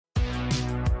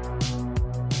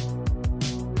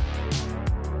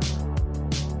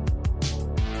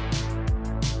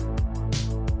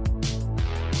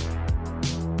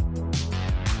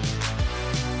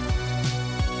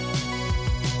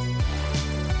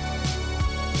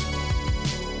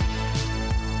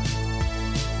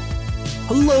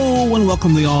Hello and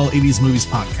welcome to the All 80s Movies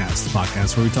Podcast, the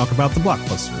podcast where we talk about the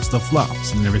blockbusters, the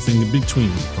flops, and everything in between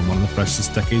from one of the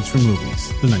freshest decades for movies,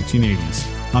 the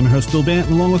 1980s. I'm your host, Bill Bant,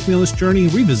 and along with me on this journey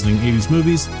revisiting 80s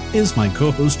movies is my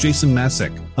co-host, Jason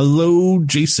Masick. Hello,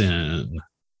 Jason.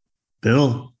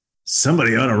 Bill,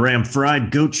 somebody ought to ram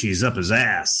fried goat cheese up his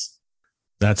ass.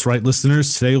 That's right,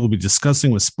 listeners. Today we'll be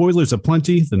discussing, with spoilers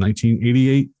aplenty, the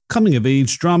 1988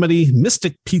 coming-of-age dramedy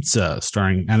Mystic Pizza,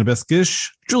 starring Annabeth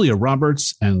Gish, Julia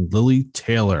Roberts, and Lili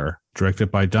Taylor. Directed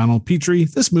by Donald Petrie,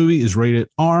 this movie is rated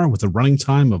R with a running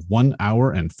time of 1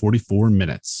 hour and 44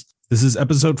 minutes. This is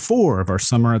episode 4 of our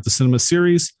Summer at the Cinema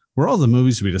series, where all the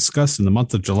movies we discuss in the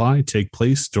month of July take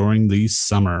place during the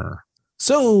summer.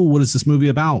 So, what is this movie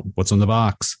about? What's on the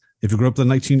box? If you grew up in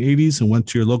the 1980s and went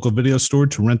to your local video store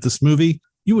to rent this movie,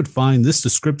 you would find this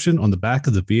description on the back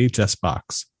of the VHS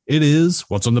box. It is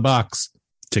What's on the Box.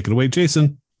 Take it away,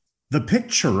 Jason. The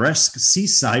picturesque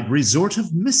seaside resort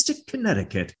of Mystic,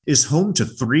 Connecticut is home to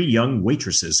 3 young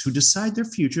waitresses who decide their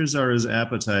futures are as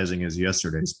appetizing as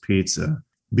yesterday's pizza.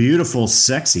 Beautiful,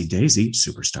 sexy Daisy,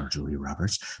 superstar Julia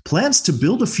Roberts, plans to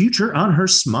build a future on her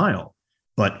smile.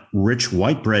 But rich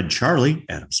white bread Charlie,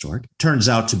 Adam Stork, turns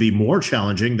out to be more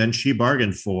challenging than she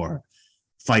bargained for.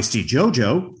 Feisty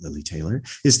JoJo, Lili Taylor,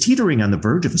 is teetering on the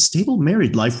verge of a stable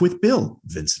married life with Bill,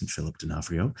 Vincent Philip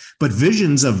D'Onofrio, but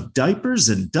visions of diapers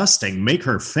and dusting make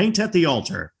her faint at the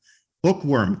altar.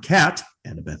 Bookworm Cat,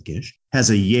 Annabeth Gish, has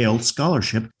a Yale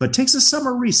scholarship, but takes a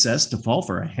summer recess to fall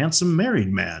for a handsome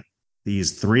married man.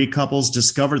 These 3 couples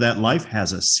discover that life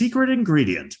has a secret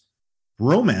ingredient.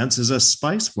 Romance is a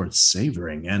spice worth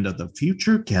savoring, and the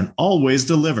future can always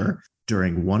deliver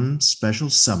during one special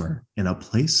summer in a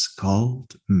place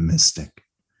called Mystic.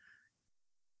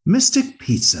 Mystic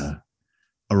Pizza,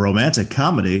 a romantic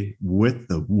comedy with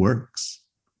the works.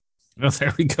 Oh,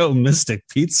 there we go. Mystic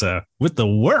Pizza with the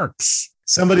works.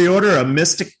 Somebody order a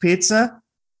Mystic Pizza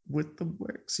with the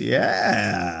works.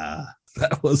 Yeah.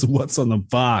 That was What's on the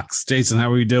Box. Jason,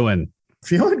 how are you doing?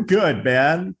 Feeling good,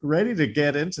 man. Ready to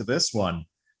get into this one.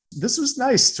 This was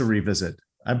nice to revisit.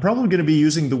 I'm probably going to be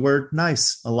using the word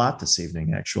nice a lot this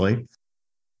evening, actually.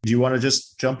 Do you want to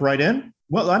just jump right in?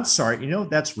 Well, I'm sorry.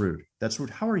 That's rude. That's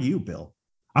rude. How are you, Bill?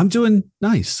 I'm doing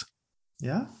nice.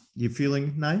 Yeah? You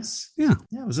feeling nice? Yeah.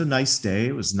 Yeah, it was a nice day.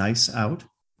 It was nice out.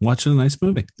 Watching a nice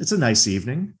movie. It's a nice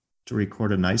evening to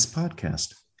record a nice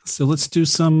podcast. So let's do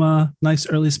some nice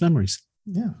earliest memories.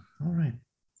 Yeah. All right.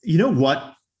 You know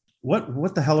what?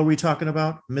 What the hell are we talking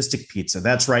about? Mystic Pizza.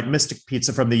 That's right. Mystic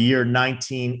Pizza from the year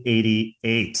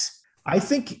 1988. I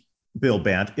think, Bill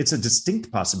Bant, it's a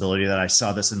distinct possibility that I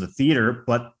saw this in the theater,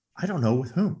 but I don't know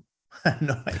with whom. I have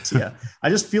no idea.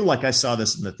 I just feel like I saw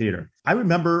this in the theater. I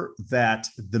remember that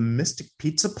the Mystic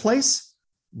Pizza place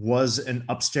was an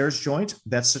upstairs joint.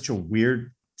 That's such a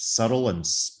weird, subtle and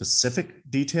specific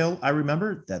detail. I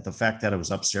remember that the fact that it was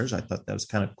upstairs, I thought that was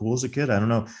kind of cool as a kid. I don't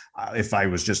know if I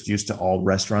was just used to all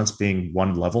restaurants being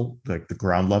one level, like the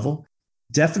ground level.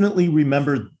 Definitely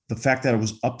remember the fact that it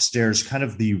was upstairs, kind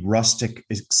of the rustic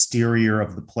exterior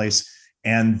of the place,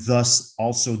 and thus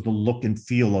also the look and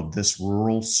feel of this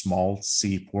rural, small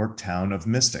seaport town of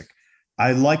Mystic.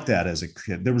 I liked that as a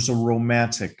kid. There was a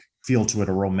romantic feel to it,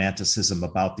 a romanticism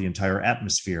about the entire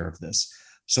atmosphere of this.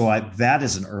 So that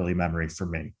is an early memory for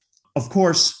me. Of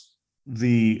course,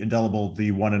 the indelible,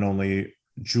 the one and only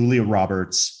Julia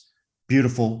Roberts,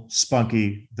 beautiful,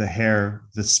 spunky, the hair,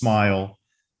 the smile.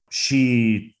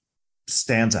 She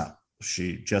stands out.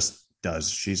 She just does.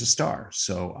 She's a star.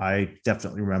 So I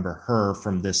definitely remember her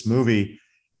from this movie.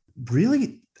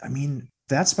 Really, I mean,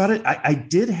 that's about it. I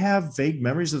did have vague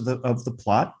memories of the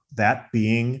plot, that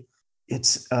being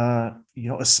it's a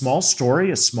small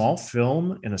story, a small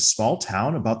film in a small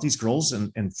town about these girls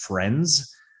and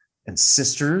friends and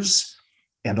sisters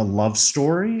and a love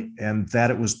story, and that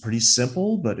it was pretty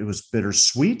simple, but it was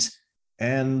bittersweet.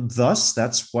 And thus,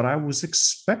 that's what I was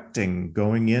expecting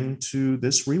going into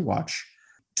this rewatch.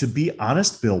 To be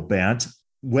honest, Bill Bant,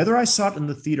 whether I saw it in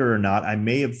the theater or not, I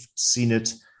may have seen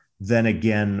it then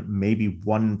again, maybe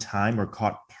one time, or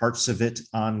caught parts of it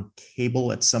on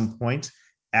cable at some point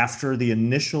after the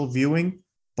initial viewing,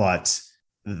 but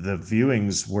the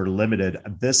viewings were limited.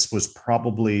 This was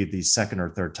probably the second or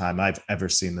third time I've ever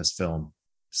seen this film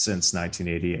since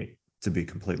 1988, to be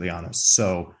completely honest.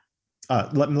 So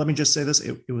let me just say this.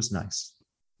 It was nice.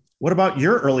 What about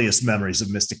your earliest memories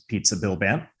of Mystic Pizza, Bill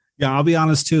Bant? Yeah, I'll be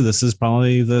honest too. This is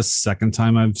probably the second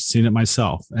time I've seen it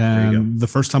myself. And the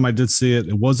first time I did see it,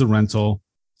 it was a rental.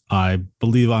 I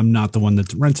believe I'm not the one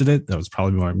that rented it. That was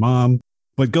probably my mom.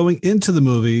 But going into the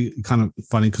movie, kind of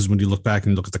funny because when you look back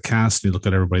and you look at the cast and you look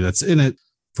at everybody that's in it,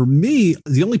 For me,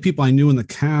 the only people I knew in the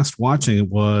cast watching it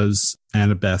was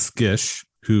Annabeth Gish,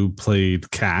 who played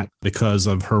Kat because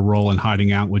of her role in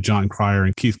Hiding Out with John Cryer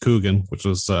and Keith Coogan, which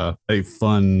was a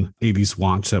fun 80s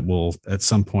watch that we'll at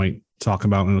some point talk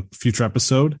about in a future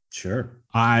episode. Sure.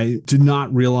 I did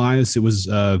not realize it was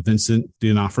Vincent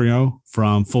D'Onofrio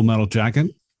from Full Metal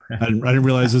Jacket. I didn't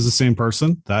realize it was the same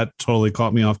person. That totally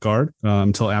caught me off guard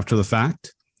until after the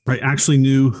fact. I actually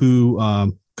knew who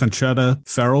Conchetta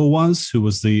Ferrell was, who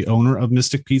was the owner of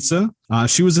Mystic Pizza.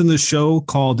 She was in this show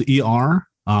called ER,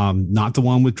 not the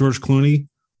one with George Clooney,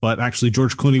 but actually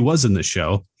George Clooney was in this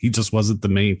show. He just wasn't the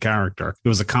main character. It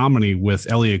was a comedy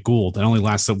with Elliot Gould that only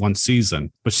lasted one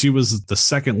season, but she was the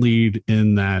second lead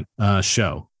in that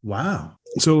show. Wow.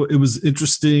 So it was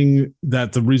interesting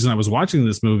that the reason I was watching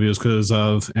this movie is because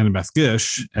of Annabeth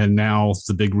Gish. And now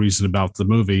the big reason about the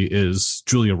movie is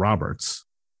Julia Roberts.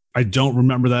 I don't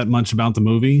remember that much about the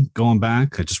movie going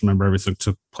back. I just remember everything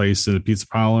took place in a pizza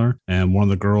parlor. And one of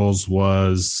the girls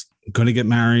was going to get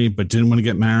married, but didn't want to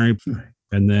get married.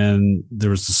 And then there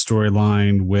was the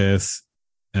storyline with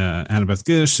Annabeth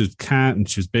Gish, who's Kat, and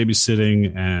she was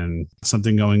babysitting, and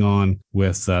something going on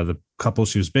with the couple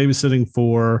she was babysitting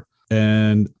for.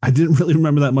 And I didn't really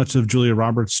remember that much of Julia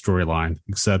Roberts' storyline,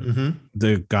 except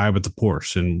the guy with the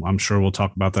Porsche. And I'm sure we'll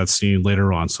talk about that scene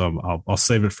later on. So I'll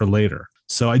save it for later.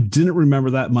 So I didn't remember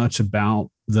that much about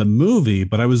the movie,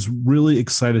 but I was really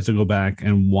excited to go back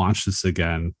and watch this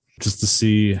again, just to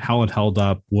see how it held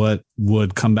up, what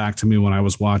would come back to me when I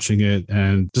was watching it,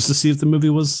 and just to see if the movie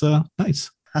was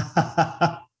nice.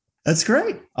 That's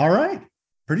great. All right.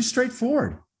 Pretty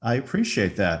straightforward. I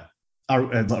appreciate that.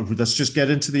 Let's just get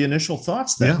into the initial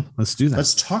thoughts then. Yeah, let's do that.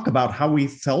 Let's talk about how we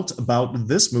felt about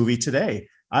this movie today.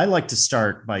 I like to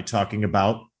start by talking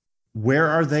about where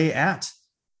are they at?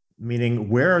 Meaning,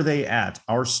 where are they at,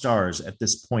 our stars, at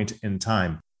this point in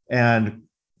time? And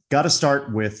got to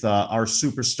start with our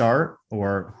superstar,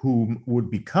 or who would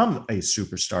become a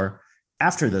superstar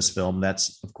after this film.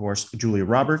 That's, of course, Julia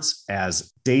Roberts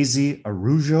as Daisy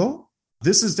Araujo.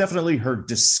 This is definitely her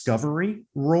discovery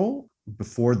role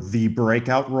before the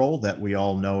breakout role that we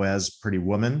all know as Pretty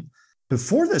Woman.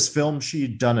 Before this film,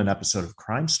 she'd done an episode of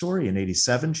Crime Story in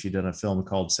 87. She'd done a film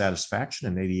called Satisfaction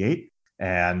in 88.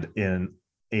 And in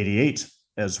 88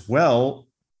 as well,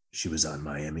 she was on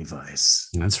Miami Vice.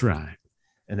 That's right.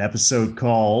 An episode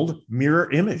called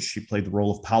Mirror Image. She played the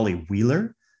role of Polly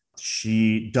Wheeler.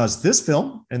 She does this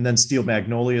film, and then Steel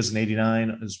Magnolias in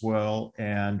 89 as well,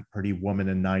 and Pretty Woman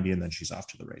in 90, and then she's off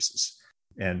to the races.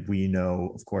 And we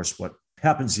know, of course, what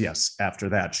happens, yes, after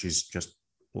that. She's just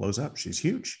blows up. She's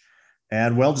huge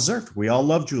and well-deserved. We all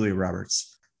love Julia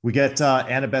Roberts. We get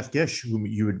Annabeth Gish, whom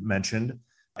you had mentioned,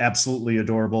 absolutely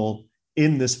adorable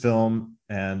in this film,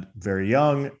 and very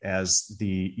young as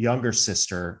the younger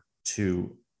sister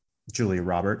to Julia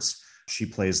Roberts. She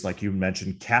plays, like you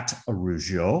mentioned, Kat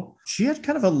Araujo. She had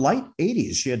kind of a light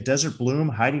 80s. She had Desert Bloom,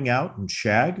 Hiding Out, and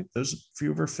Shag. Those are a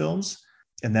few of her films.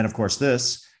 And then, of course,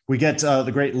 this. We get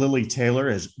the great Lili Taylor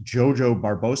as Jojo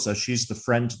Barbosa. She's the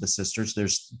friend to the sisters.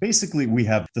 There's basically, we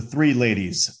have the three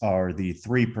ladies are the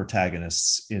three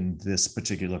protagonists in this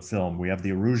particular film. We have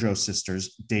the Araujo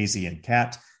sisters, Daisy and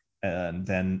Kat, and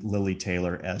then Lili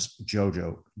Taylor as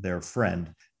Jojo, their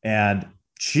friend. And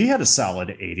she had a solid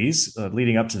 80s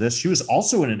leading up to this. She was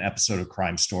also in an episode of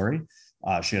Crime Story.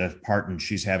 She had a part in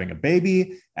She's Having a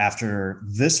Baby. After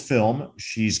this film,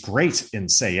 she's great in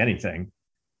Say Anything,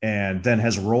 and then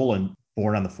has a role in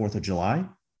Born on the 4th of July.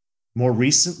 More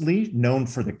recently, known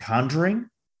for The Conjuring.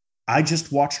 I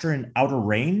just watched her in Outer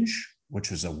Range,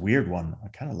 which was a weird one. I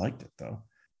kind of liked it, though.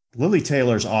 Lili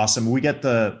Taylor's awesome. We get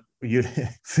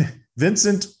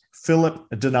Vincent Philip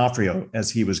D'Onofrio,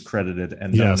 as he was credited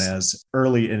and known as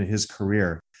early in his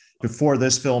career. Before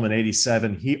this film in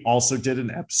 87, he also did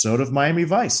an episode of Miami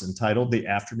Vice entitled The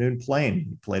Afternoon Plane.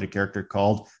 He played a character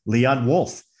called Leon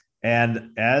Wolf.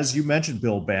 And as you mentioned,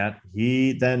 Bill Bant,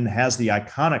 he then has the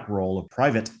iconic role of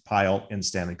Private Pyle in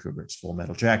Stanley Kubrick's Full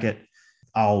Metal Jacket.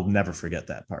 I'll never forget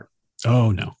that part.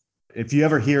 Oh, no. If you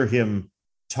ever hear him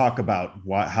talk about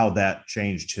how that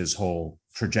changed his whole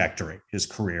trajectory, his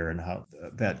career, and how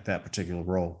that particular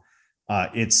role,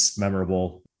 it's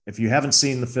memorable. If you haven't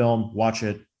seen the film, watch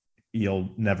it.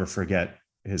 You'll never forget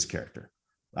his character.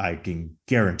 I can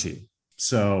guarantee.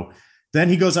 So then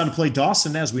he goes on to play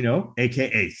Dawson, as we know,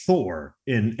 aka Thor,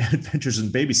 in Adventures in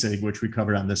Babysitting, which we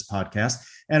covered on this podcast.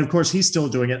 And of course, he's still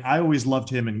doing it. I always loved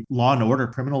him in Law and Order: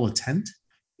 Criminal Intent,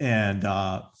 and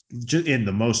in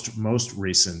the most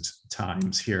recent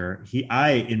times here,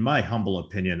 in my humble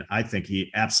opinion, I think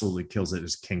he absolutely kills it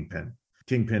as Kingpin.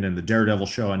 Kingpin in the Daredevil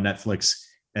show on Netflix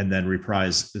and then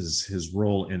reprises his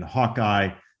role in Hawkeye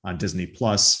on Disney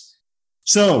Plus.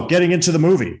 So getting into the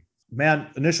movie, man,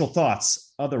 initial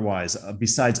thoughts. Otherwise,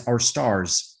 besides our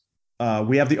stars,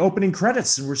 we have the opening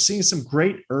credits, and we're seeing some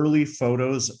great early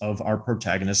photos of our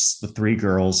protagonists, the three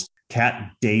girls,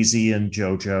 Kat, Daisy, and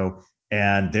JoJo.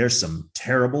 And there's some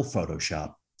terrible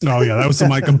Photoshop. Oh, yeah, that was some of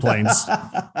my complaints.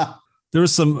 There were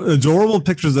some adorable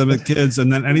pictures of the kids,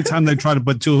 and then anytime they try to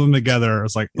put two of them together,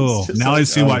 it's like, oh, now I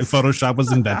see why Photoshop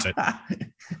was invented.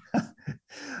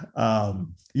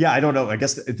 Yeah, I don't know. I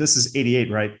guess this is 88,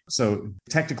 right? So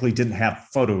technically didn't have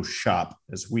Photoshop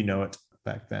as we know it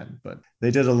back then, but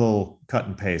they did a little cut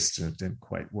and paste and it didn't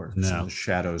quite work. No. So the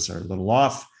shadows are a little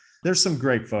off. There's some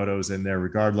great photos in there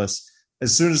regardless.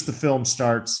 As soon as the film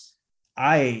starts,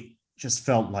 I just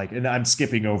felt like, and I'm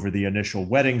skipping over the initial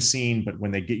wedding scene, but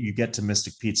when you get to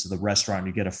Mystic Pizza, the restaurant,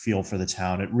 you get a feel for the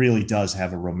town. It really does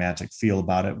have a romantic feel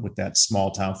about it with that small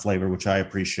town flavor, which I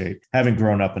appreciate, having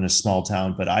grown up in a small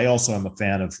town. But I also am a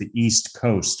fan of the East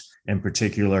Coast in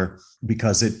particular,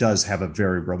 because it does have a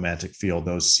very romantic feel,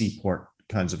 those seaport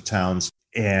kinds of towns.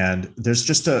 And there's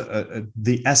just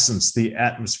the essence, the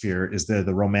atmosphere is there,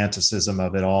 the romanticism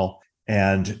of it all.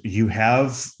 And you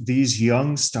have these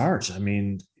young stars. I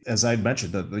mean, as I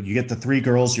mentioned, you get the three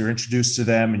girls, you're introduced to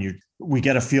them, and we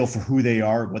get a feel for who they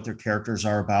are, what their characters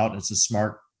are about. It's a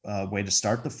smart way to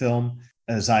start the film.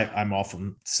 As I'm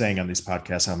often saying on these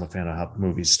podcasts, I'm a fan of how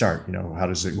movies start. You know, how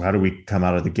do we come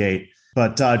out of the gate?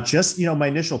 But just, you know, my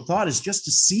initial thought is just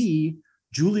to see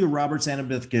Julia Roberts,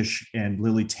 Annabeth Gish, and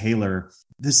Lili Taylor.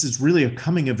 This is really a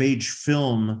coming of age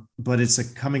film, but it's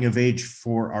a coming of age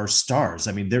for our stars.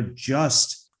 I mean,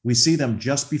 we see them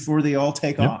just before they all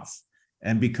take off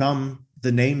and become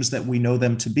the names that we know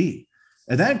them to be.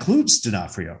 And that includes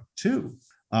D'Onofrio too.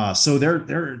 So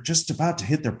they're just about to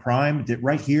hit their prime.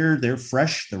 Right here, they're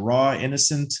fresh, they're raw,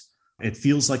 innocent. It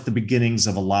feels like the beginnings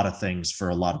of a lot of things for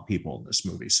a lot of people in this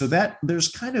movie. So that there's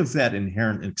kind of that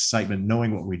inherent excitement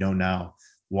knowing what we know now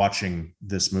watching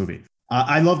this movie.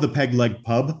 I love the Peg Leg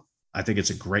Pub. I think it's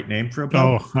a great name for a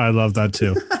pub. Oh, I love that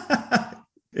too.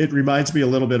 It reminds me a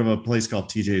little bit of a place called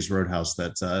TJ's Roadhouse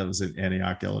that was in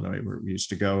Antioch, Illinois, where we used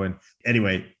to go. And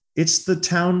anyway, it's the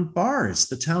town bar. It's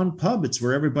the town pub. It's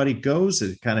where everybody goes.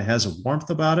 It kind of has a warmth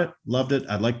about it. Loved it.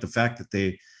 I like the fact that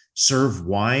they serve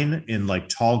wine in like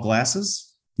tall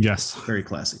glasses. Yes. Very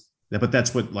classy. But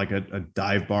that's what like a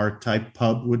dive bar type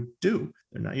pub would do.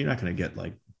 You're not going to get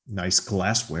like nice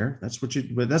glassware. That's what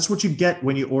you get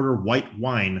when you order white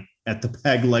wine at the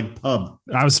Peg Leg Pub.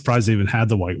 I was surprised they even had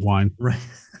the white wine. Right.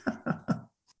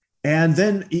 And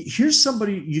then here's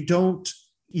somebody you don't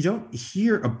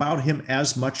hear about him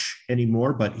as much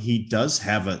anymore, but he does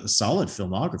have a solid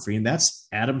filmography, and that's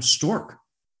Adam Stork,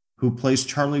 who plays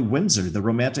Charlie Windsor, the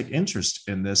romantic interest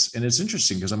in this. And it's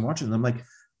interesting because I'm watching them like,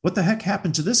 what the heck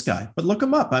happened to this guy? But look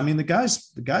him up. I mean, the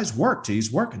guy's worked.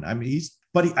 He's working. I mean,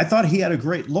 I thought he had a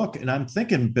great look. And I'm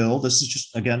thinking, Bill, this is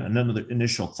just, again, another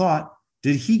initial thought.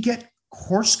 Did he get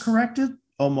course corrected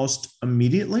almost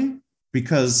immediately?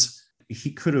 Because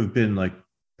he could have been like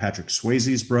Patrick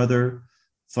Swayze's brother.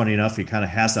 Funny enough, he kind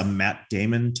of has a Matt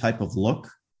Damon type of look.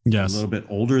 Yes. A little bit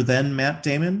older than Matt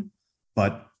Damon.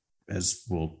 But as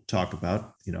we'll talk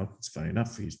about, you know, it's funny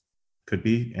enough, he could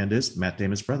be and is Matt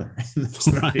Damon's brother.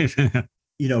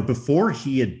 You know, before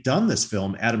he had done this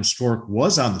film, Adam Stork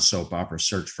was on the soap opera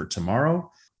Search for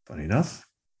Tomorrow. Funny enough,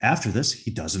 after this, he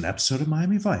does an episode of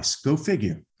Miami Vice. Go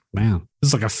figure. Man, this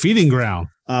is like a feeding ground.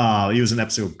 He was an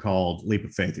episode called Leap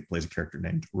of Faith. He plays a character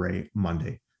named Ray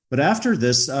Monday. But after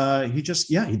this, he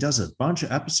does a bunch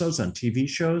of episodes on TV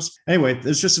shows. Anyway,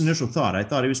 it's just initial thought. I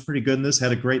thought he was pretty good in this,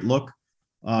 had a great look,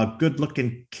 good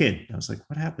looking kid. I was like,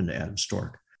 what happened to Adam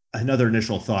Stork? Another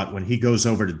initial thought, when he goes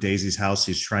over to Daisy's house,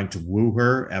 he's trying to woo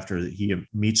her after he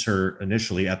meets her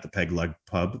initially at the Peg Leg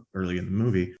Pub early in the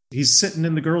movie. He's sitting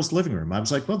in the girl's living room. I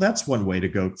was like, well, that's one way to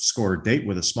go score a date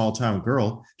with a small town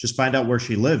girl. Just find out where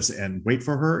she lives and wait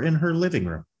for her in her living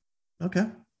room. Okay.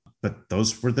 But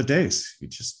those were the days. You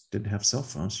just didn't have cell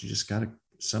phones. You just got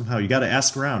to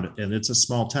ask around. And it's a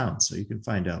small town, so you can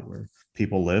find out where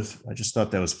people live. I just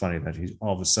thought that was funny that he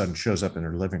all of a sudden shows up in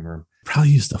her living room.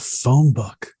 Probably used a phone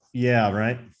book. Yeah,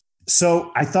 right.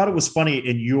 So I thought it was funny,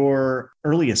 in your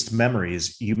earliest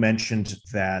memories, you mentioned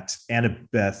that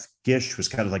Annabeth Gish was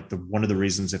kind of like one of the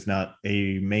reasons, if not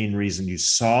a main reason, you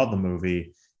saw the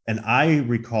movie. And I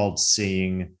recalled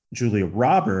seeing Julia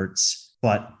Roberts,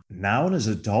 but now as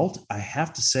an adult, I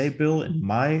have to say, Bill, in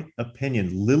my opinion,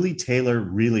 Lili Taylor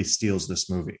really steals this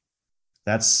movie.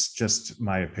 That's just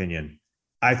my opinion.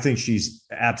 I think she's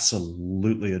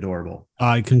absolutely adorable.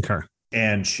 I concur.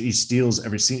 And she steals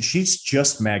every scene. She's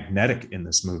just magnetic in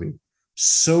this movie.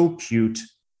 so cute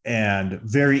and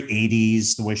very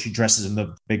 80s, the way she dresses in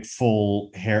the big full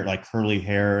hair, like curly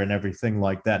hair and everything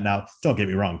like that. Now, don't get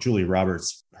me wrong, Julia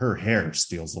Roberts, her hair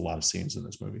steals a lot of scenes in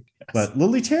this movie. Yes. But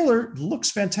Lili Taylor looks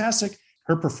fantastic.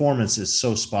 Her performance is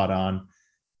so spot on,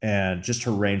 and just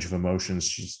her range of emotions.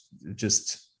 She's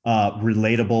just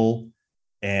relatable,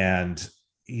 and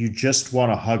you just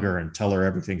want to hug her and tell her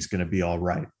everything's going to be all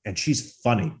right. And she's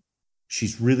funny.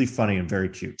 She's really funny and very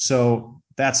cute. So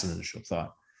that's an initial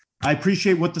thought. I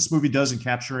appreciate what this movie does in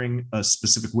capturing a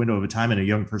specific window of a time in a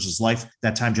young person's life,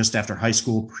 that time just after high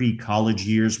school, pre-college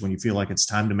years, when you feel like it's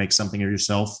time to make something of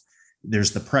yourself.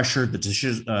 There's the pressure, the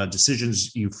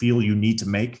decisions you feel you need to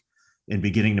make in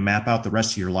beginning to map out the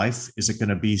rest of your life. Is it going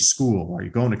to be school? Are you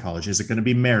going to college? Is it going to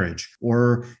be marriage?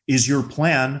 Or is your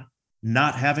plan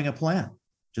not having a plan?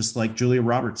 Just like Julia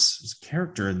Roberts'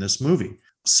 character in this movie.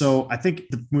 So I think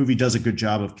the movie does a good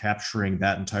job of capturing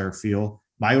that entire feel.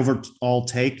 My overall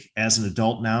take as an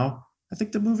adult now, I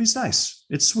think the movie's nice.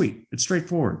 It's sweet. It's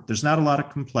straightforward. There's not a lot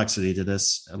of complexity to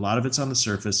this. A lot of it's on the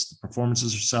surface. The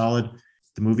performances are solid.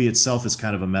 The movie itself is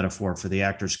kind of a metaphor for the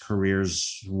actors'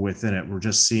 careers within it. We're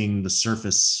just seeing the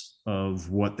surface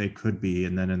of what they could be,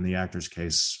 and then in the actors'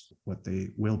 case, what they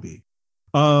will be.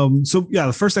 So yeah,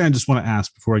 the first thing I just want to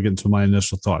ask before I get into my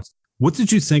initial thoughts, what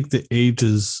did you think the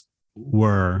ages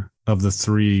were of the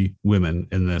three women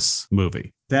in this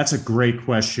movie? That's a great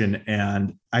question.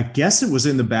 And I guess it was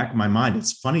in the back of my mind.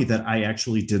 It's funny that I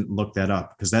actually didn't look that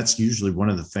up, because that's usually one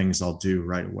of the things I'll do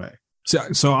right away.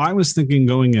 So I was thinking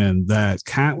going in that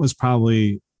Kat was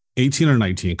probably 18 or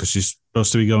 19, because she's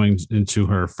supposed to be going into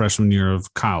her freshman year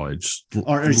of college.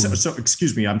 So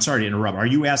excuse me, I'm sorry to interrupt. Are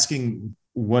you asking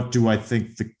what do I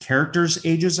think the characters'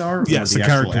 ages are? Yes, the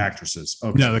actual actresses.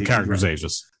 Okay, no, the characters'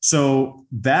 ages. So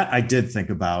that I did think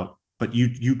about, but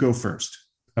you go first.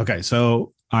 Okay,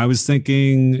 so I was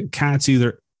thinking Kat's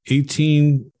either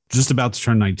 18, just about to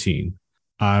turn 19.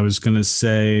 I was going to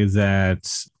say that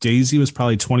Daisy was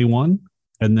probably 21,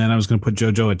 and then I was going to put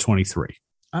JoJo at 23.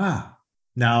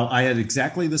 Now I had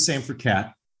exactly the same for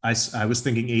Kat. I was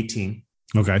thinking 18.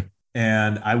 Okay.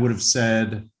 And I would have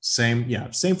said same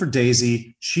for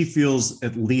Daisy. She feels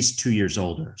at least 2 years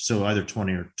older, so either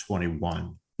 20 or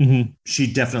 21. Mm-hmm.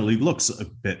 She definitely looks a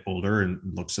bit older and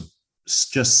looks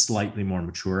just slightly more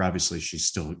mature. Obviously, she's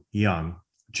still young.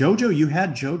 JoJo, you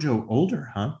had JoJo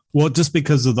older, huh? Well, just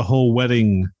because of the whole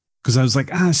wedding, because I was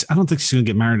like, I don't think she's going to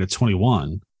get married at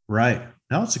 21. Right.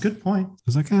 No, it's a good point. I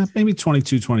was like, maybe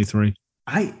 22, 23.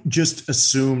 I just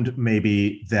assumed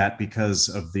maybe that because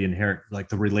of the inherent, like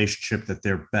the relationship that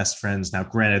they're best friends. Now,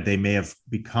 granted, they may have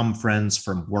become friends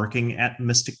from working at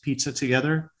Mystic Pizza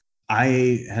together.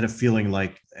 I had a feeling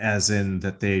like, as in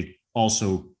that they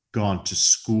also gone to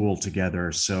school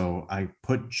together. So I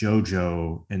put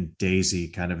JoJo and Daisy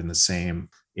kind of in the same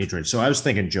age range. So I was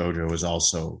thinking JoJo is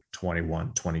also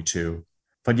 21, 22.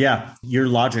 But yeah, your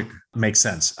logic makes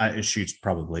sense. She's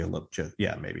probably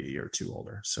maybe a year or two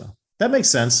older. So that makes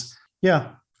sense.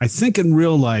 Yeah. I think in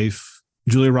real life,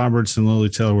 Julia Roberts and Lili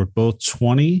Taylor were both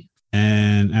 20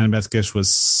 and Annabeth Gish was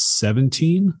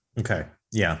 17. Okay.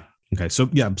 Yeah. Okay. So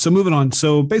moving on.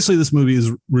 So basically this movie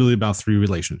is really about three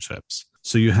relationships.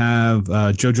 So you have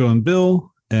JoJo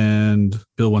and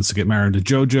Bill wants to get married to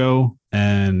JoJo,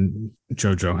 and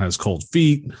JoJo has cold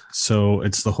feet. So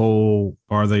it's the whole,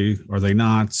 are they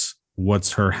not?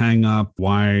 What's her hang up?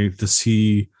 Why does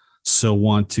he so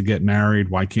want to get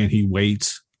married? Why can't he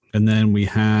wait? And then we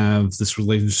have this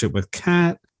relationship with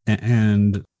Kat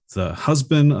and the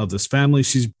husband of this family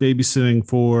she's babysitting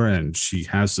for, and she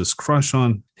has this crush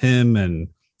on him, and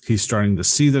he's starting to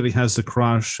see that he has the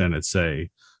crush, and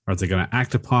are they going to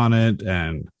act upon it?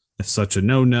 And it's such a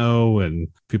no-no, and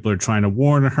people are trying to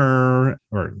warn her,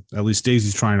 or at least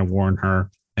Daisy's trying to warn her.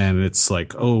 And it's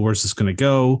like, oh, where's this going to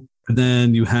go? And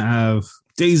then you have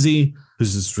Daisy,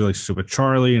 who's this relationship with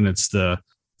Charlie, and it's the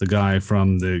guy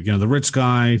from the rich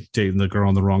guy dating the girl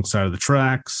on the wrong side of the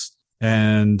tracks.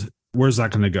 And where's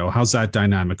that going to go? How's that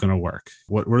dynamic going to work?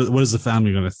 What is the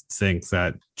family going to think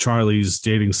that Charlie's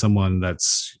dating someone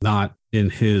that's not in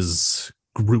his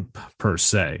group per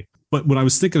se? But when I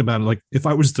was thinking about it, like if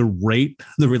I was to rate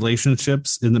the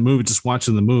relationships in the movie, just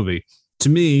watching the movie, to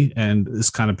me, and this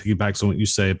kind of piggybacks on what you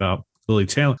say about Lili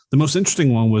Taylor, the most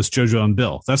interesting one was JoJo and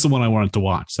Bill. That's the one I wanted to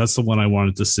watch. That's the one I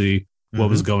wanted to see what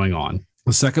was going on.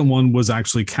 The second one was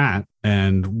actually Kat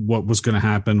and what was going to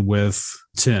happen with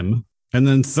Tim. And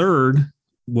then third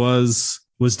was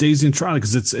Daisy and Charlie,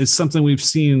 because it's something we've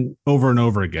seen over and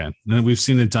over again, and we've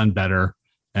seen it done better.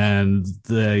 And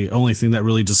the only thing that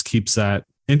really just keeps that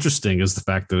interesting is the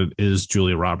fact that it is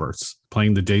Julia Roberts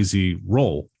playing the Daisy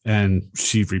role. And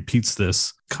she repeats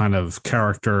this kind of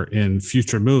character in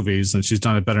future movies, and she's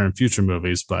done it better in future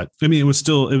movies. But I mean, it was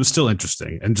still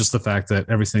interesting. And just the fact that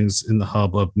everything's in the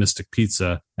hub of Mystic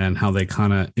Pizza and how they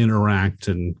kind of interact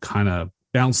and kind of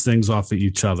bounce things off of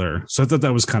each other. So I thought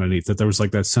that was kind of neat that there was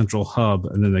like that central hub,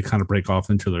 and then they kind of break off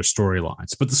into their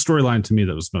storylines. But the storyline to me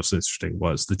that was most interesting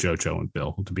was the JoJo and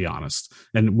Bill, to be honest.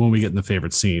 And when we get in the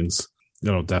favorite scenes,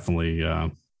 it'll definitely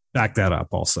back that up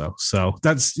also. So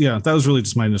that was really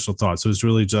just my initial thoughts.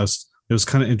 It was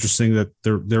kind of interesting that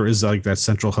there is like that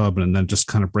central hub, and then just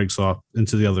kind of breaks off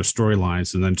into the other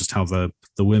storylines, and then just how the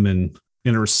women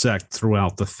intersect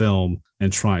throughout the film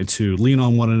and try to lean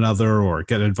on one another or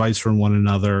get advice from one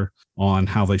another on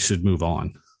how they should move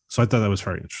on. So I thought that was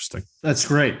very interesting. That's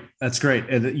great.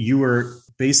 And you were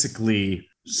basically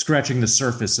scratching the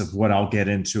surface of what I'll get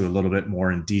into a little bit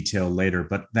more in detail later,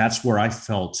 but that's where I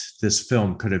felt this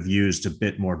film could have used a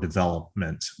bit more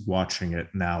development watching it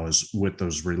now, is with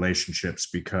those relationships,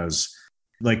 because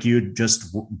like you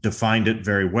just defined it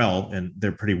very well, and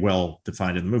they're pretty well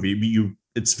defined in the movie.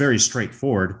 It's very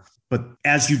straightforward, but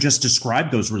as you just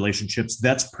described those relationships,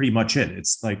 that's pretty much it.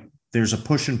 It's like there's a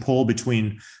push and pull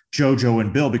between JoJo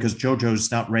and Bill, because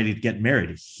JoJo's not ready to get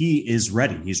married. He is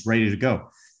ready. He's ready to go,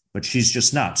 but she's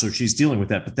just not. So she's dealing with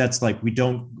that. But that's like,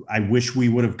 I wish we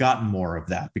would have gotten more of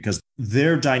that, because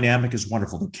their dynamic is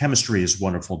wonderful. The chemistry is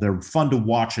wonderful. They're fun to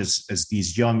watch as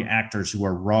these young actors who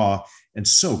are raw and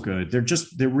so good.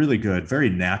 They're really good, very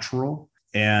natural.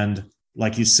 And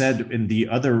like you said, in the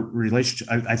other relationship,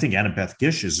 I think Annabeth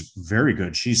Gish is very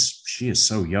good. She is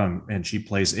so young, and she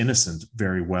plays Innocent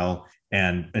very well,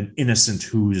 and an Innocent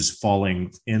who is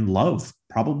falling in love,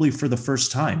 probably for the first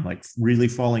time, like really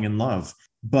falling in love.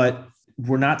 But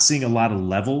we're not seeing a lot of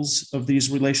levels of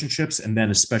these relationships. And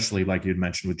then especially like you'd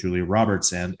mentioned with Julia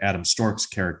Roberts and Adam Stork's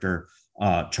character,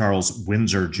 Charles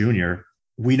Windsor Jr.,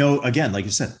 we know, again, like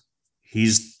you said,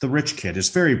 he's the rich kid. It's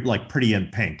very like Pretty in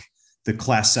Pink, the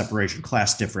class separation,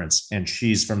 class difference, and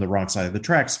she's from the wrong side of the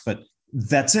tracks. But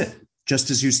that's it,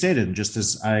 just as you stated, and just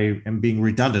as I am being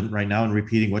redundant right now and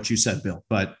repeating what you said, Bill.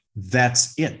 But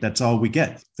that's it. That's all we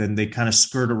get. Then they kind of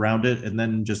skirt around it, and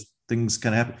then just things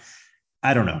kind of happen.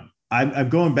 I don't know. I'm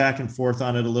going back and forth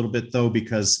on it a little bit, though,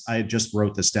 because I just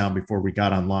wrote this down before we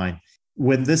got online.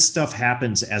 When this stuff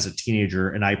happens as a teenager,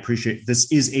 and I appreciate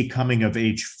this is a coming of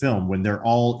age film, when they're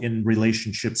all in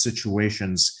relationship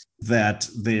situations that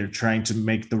they're trying to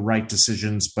make the right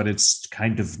decisions, but it's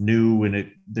kind of new,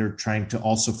 and they're trying to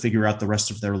also figure out the rest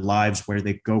of their lives, where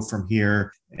they go from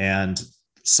here. And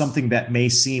something that may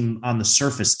seem on the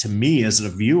surface to me as a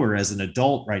viewer, as an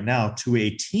adult right now, to a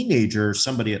teenager,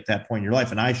 somebody at that point in your life,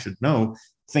 and I should know,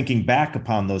 thinking back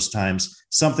upon those times,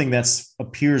 something that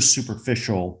appears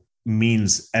superficial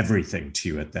means everything to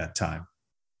you at that time.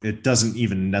 It doesn't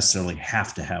even necessarily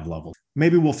have to have levels.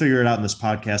 Maybe we'll figure it out in this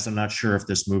podcast. I'm not sure if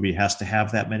this movie has to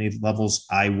have that many levels.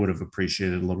 I would have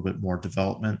appreciated a little bit more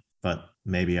development, but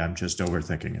maybe I'm just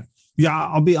overthinking it. Yeah,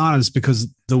 I'll be honest,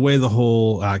 because the way the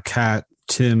whole Kat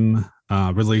Tim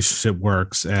relationship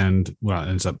works, and well,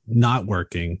 ends up not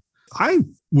working, I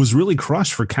was really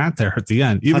crushed for Kat there at the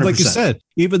end. Even 100%. Like you said,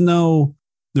 even though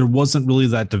there wasn't really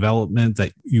that development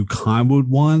that you kind of would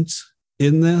want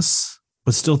in this,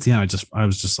 but still at the end, I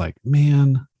was just like,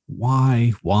 man,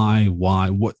 why?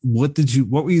 What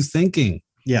were you thinking?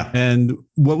 Yeah. And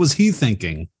what was he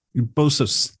thinking? You're both so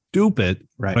stupid.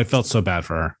 Right. I felt so bad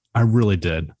for her. I really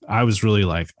did. I was really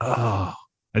like, oh,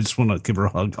 I just want to give her a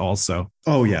hug also.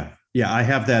 Oh, yeah. Yeah, I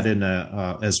have that in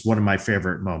as one of my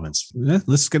favorite moments. Yeah,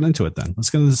 let's get into it then. Let's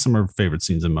get into some of our favorite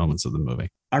scenes and moments of the movie.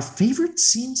 Our favorite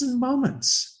scenes and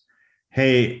moments.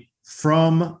 Hey,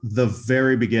 from the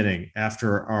very beginning,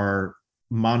 after our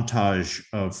montage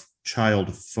of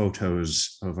child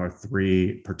photos of our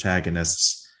three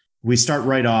protagonists, we start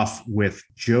right off with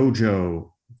JoJo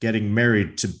getting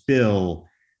married to Bill.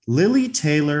 Lili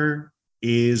Taylor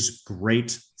is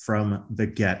great from the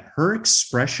get. Her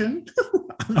expression.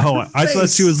 Oh, I thought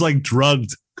she was like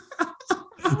drugged.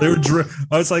 I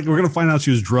was like, we're going to find out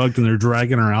she was drugged, and they're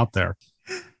dragging her out there.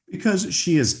 Because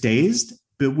she is dazed,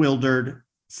 bewildered,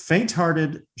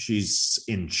 faint-hearted. She's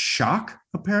in shock,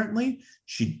 apparently.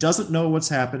 She doesn't know what's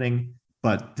happening,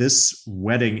 but this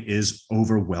wedding is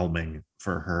overwhelming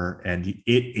for her, and it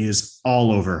is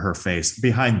all over her face,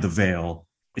 behind the veil.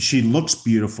 She looks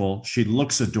beautiful. She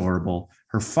looks adorable.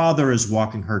 Her father is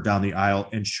walking her down the aisle,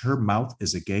 and her mouth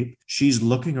is agape. She's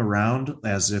looking around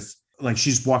as if like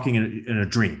she's walking in a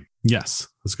dream. Yes,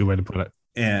 that's a good way to put it.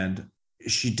 And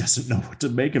she doesn't know what to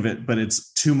make of it, but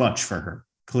it's too much for her,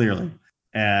 clearly.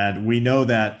 And we know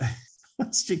that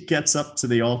She gets up to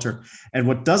the altar. And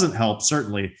what doesn't help,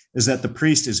 certainly, is that the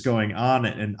priest is going on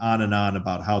and on and on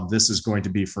about how this is going to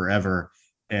be forever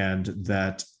and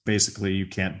that basically you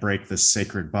can't break this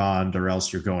sacred bond or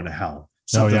else you're going to hell.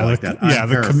 Something like that.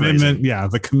 The commitment. Yeah,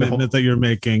 the commitment that you're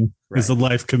making is a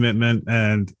life commitment.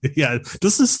 And yeah,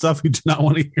 this is stuff you do not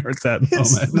want to hear at that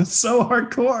moment. It's so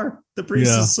hardcore. The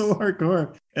priest is so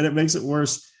hardcore, and it makes it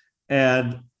worse.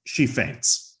 And she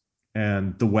faints.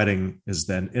 And the wedding is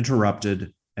then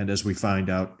interrupted. And as we find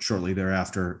out shortly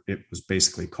thereafter, it was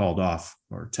basically called off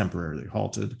or temporarily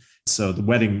halted. So the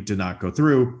wedding did not go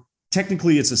through.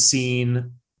 Technically, it's a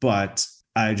scene, but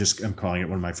I'm calling it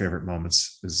one of my favorite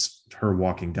moments is her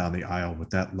walking down the aisle with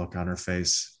that look on her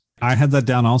face. I had that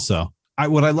down also.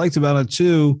 What I liked about it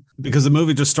too, because the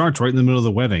movie just starts right in the middle of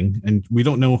the wedding and we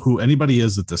don't know who anybody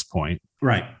is at this point.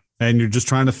 Right. And you're just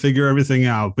trying to figure everything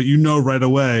out. But you know right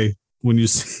away when you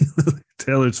see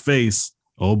Taylor's face,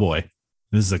 oh boy,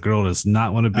 this is a girl that does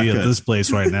not want to be at this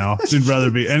place right now. She'd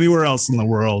rather be anywhere else in the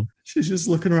world. She's just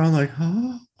looking around like,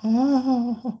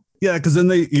 oh. Yeah, because then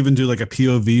they even do like a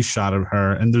POV shot of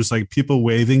her and there's like people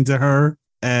waving to her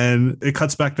and it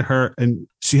cuts back to her and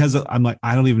she has I'm like,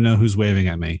 I don't even know who's waving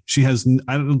at me.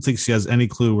 I don't think she has any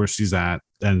clue where she's at.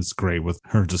 And it's great with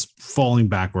her just falling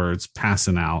backwards,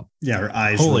 passing out. Yeah, her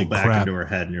eyes roll back into her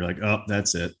head and you're like, oh,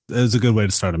 that's it. It was a good way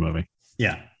to start a movie.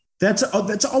 Yeah. That's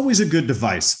always a good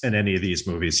device in any of these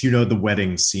movies. The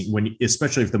wedding scene,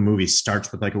 especially if the movie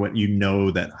starts with like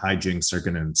that hijinks are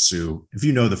going to ensue. If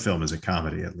you know the film is a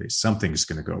comedy, at least something's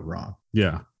going to go wrong.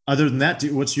 Yeah. Other than that,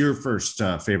 what's your first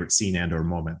favorite scene and or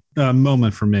moment?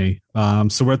 Moment for me.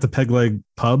 So we're at the Peg Leg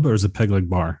Pub, or is it Peg Leg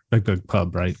Bar? Peg Leg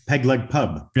Pub, right? Peg Leg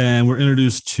Pub. And we're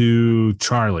introduced to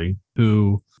Charlie,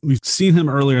 who we've seen him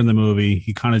earlier in the movie.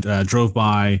 He kind of drove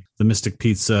by the Mystic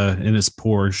Pizza in his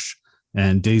Porsche.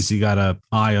 And Daisy got an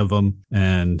eye of him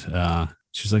and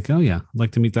she's like, oh, yeah, I'd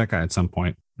like to meet that guy at some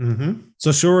point. Mm-hmm.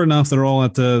 So sure enough, they're all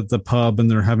at the pub and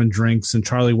they're having drinks and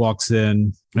Charlie walks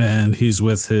in and he's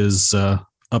with his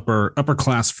upper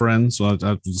class friends. So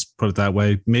I'll just put it that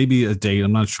way. Maybe a date.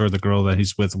 I'm not sure the girl that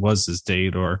he's with was his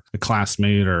date or a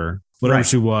classmate or whatever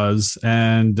she was.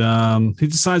 And he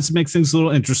decides to make things a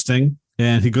little interesting.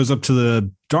 And he goes up to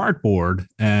the dartboard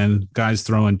and guys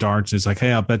throwing darts. He's like,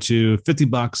 hey, I'll bet you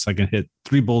 $50 I can hit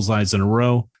 3 bullseyes in a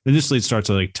row. Initially, it starts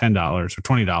at like $10 or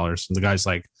 $20. And the guy's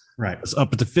like, right, let's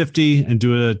up it to 50 and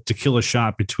do a tequila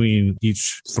shot between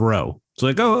each throw. So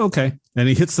like, oh, okay. And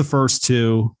he hits the first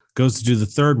 2, goes to do the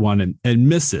third one and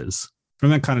misses.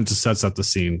 And that kind of just sets up the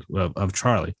scene of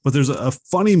Charlie. But there's a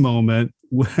funny moment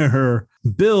where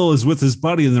Bill is with his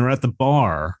buddy and they're at the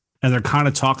bar. And they're kind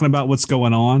of talking about what's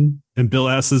going on. And Bill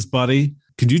asks his buddy,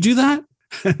 could you do that?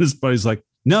 And his buddy's like,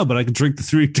 no, but I can drink the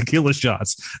 3 tequila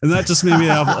shots. And that just made me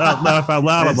laugh out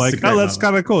loud. I'm like, oh, that's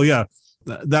kind of cool. Yeah.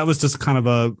 That was just kind of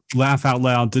a laugh out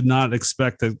loud. Did not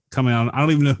expect it coming out. I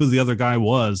don't even know who the other guy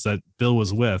was that Bill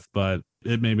was with, but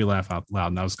it made me laugh out loud.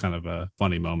 And that was kind of a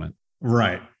funny moment.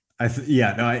 Right.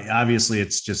 Obviously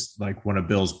it's just like one of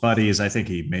Bill's buddies. I think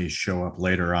he may show up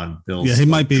later on Bill's. Yeah, he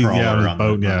might be on the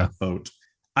boat. On the boat.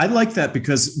 I like that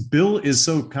because Bill is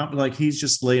so like he's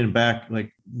just laying back,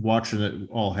 like watching it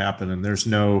all happen. And there's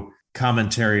no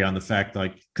commentary on the fact,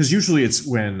 like, because usually it's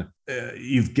when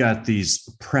you've got these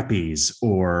preppies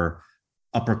or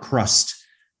upper crust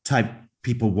type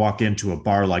people walk into a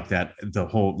bar like that, the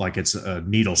whole, like it's a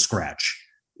needle scratch,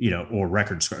 or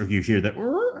record scratch. You hear that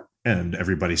and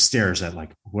everybody stares at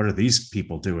like, what are these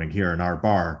people doing here in our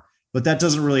bar? But that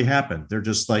doesn't really happen. They're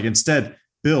just like, instead,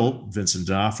 Bill, Vincent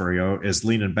D'Onofrio, is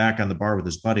leaning back on the bar with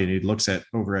his buddy, and he looks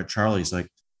over at Charlie. He's like,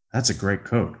 "That's a great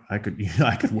coat. I could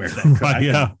wear that coat.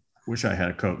 Right, Wish I had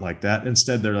a coat like that."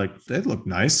 Instead, they're like, "They look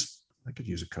nice. I could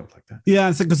use a coat like that." Yeah,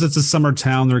 I think because it's a summer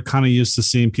town, they're kind of used to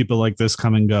seeing people like this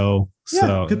come and go.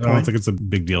 So I don't think it's a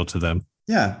big deal to them.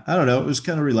 Yeah, I don't know. It was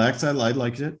kind of relaxed. I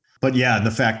liked it. But yeah,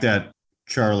 the fact that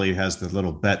Charlie has the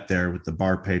little bet there with the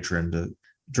bar patron to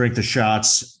drink the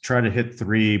shots, try to hit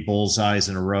 3 bullseyes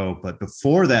in a row. But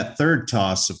before that third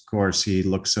toss, of course, he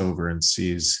looks over and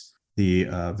sees the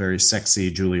very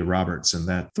sexy Julia Roberts, and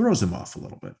that throws him off a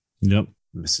little bit. Yep.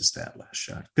 Misses that last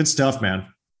shot. Good stuff, man.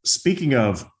 Speaking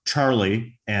of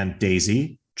Charlie and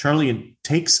Daisy, Charlie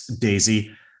takes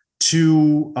Daisy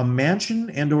to a mansion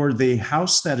and or the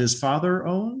house that his father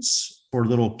owns for a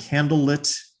little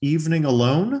candlelit evening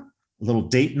alone, a little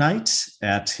date night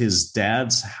at his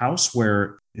dad's house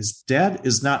where his dad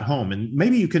is not home. And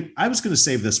maybe you could, I was going to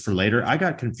save this for later. I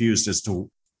got confused as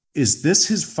to, is this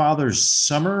his father's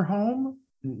summer home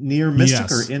near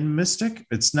Mystic or in Mystic?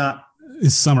 It's not.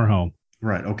 His summer home.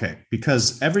 Right. Okay.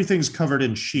 Because everything's covered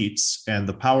in sheets and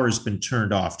the power has been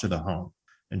turned off to the home.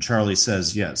 And Charlie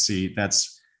says, yeah, see,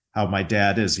 that's how my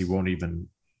dad is.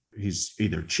 He's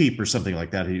either cheap or something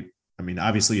like that.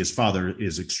 Obviously his father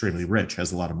is extremely rich,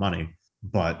 has a lot of money,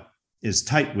 but is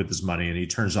tight with his money, and he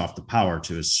turns off the power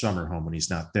to his summer home when he's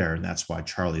not there. And that's why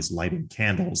Charlie's lighting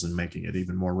candles and making it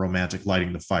even more romantic,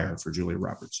 lighting the fire for Julia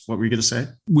Roberts. What were you going to say?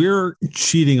 We're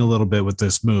cheating a little bit with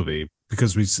this movie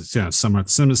because Summer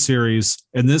Cinema Series,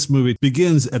 and this movie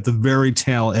begins at the very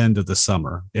tail end of the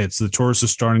summer. It's the tourists are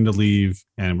starting to leave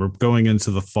and we're going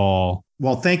into the fall.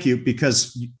 Well, thank you,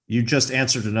 because you just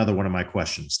answered another one of my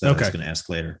questions that I was going to ask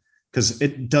later, because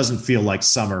it doesn't feel like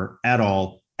summer at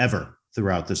all, ever,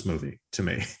 throughout this movie to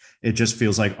me. It just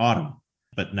feels like autumn.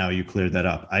 But now you cleared that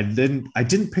up. I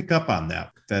didn't pick up on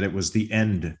that it was the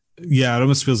end. Yeah, it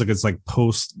almost feels like it's like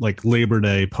post Labor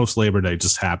Day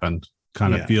just happened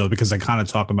kind of feel, because they kind of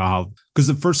talk about how, because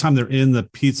the first time they're in the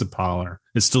pizza parlor,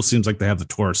 it still seems like they have the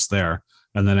tourists there.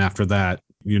 And then after that,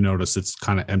 you notice it's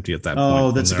kind of empty at that point.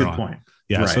 Oh, that's a good point.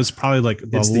 Yeah. Right. So it's probably like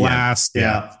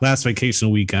the last vacation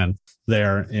weekend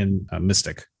there in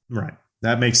Mystic. Right.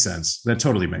 That makes sense. That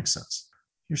totally makes sense.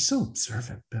 You're so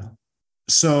observant, Bill.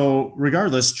 So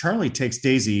regardless, Charlie takes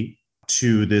Daisy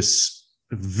to this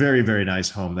very, very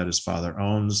nice home that his father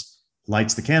owns,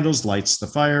 lights the candles, lights the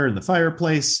fire in the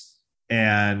fireplace.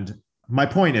 And my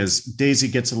point is, Daisy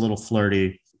gets a little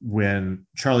flirty when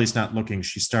Charlie's not looking.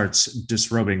 She starts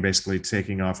disrobing, basically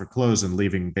taking off her clothes and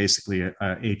leaving basically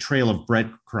a trail of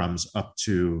breadcrumbs up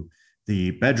to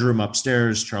the bedroom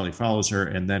upstairs. Charlie follows her,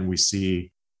 and then we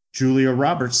see Julia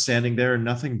Roberts standing there in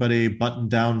nothing but a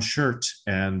button-down shirt.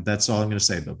 And that's all I'm going to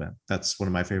say, Bill Ben. That's one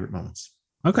of my favorite moments.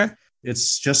 Okay.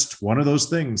 It's just one of those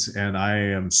things. And I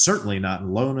am certainly not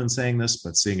alone in saying this,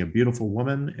 but seeing a beautiful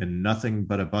woman in nothing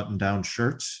but a button-down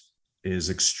shirt is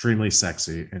extremely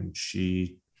sexy. And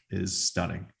she is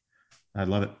stunning. I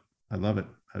love it.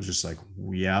 I was just like,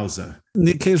 yowza.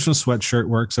 The occasional sweatshirt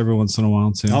works every once in a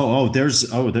while too.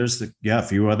 There's a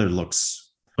few other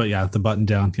looks. But yeah, the button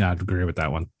down. Yeah, I'd agree with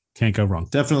that one. Can't go wrong.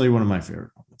 Definitely one of my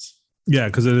favorite moments. Yeah,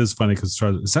 because it is funny, because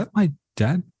is that my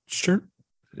dad's shirt?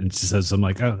 And she says, I'm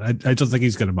like, oh, I don't think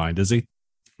he's going to mind, is he?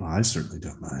 Well, I certainly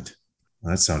don't mind.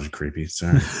 Well, that sounded creepy.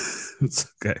 Sorry. It's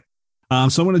okay. So I'm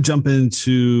going to jump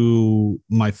into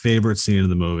my favorite scene of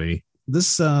the movie.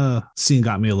 This scene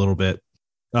got me a little bit.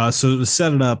 So to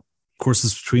set it up, of course,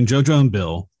 it's between JoJo and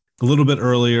Bill. A little bit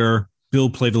earlier, Bill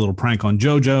played a little prank on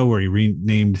JoJo where he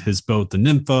renamed his boat the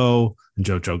Nympho, and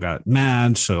JoJo got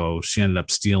mad. So she ended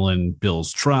up stealing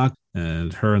Bill's truck,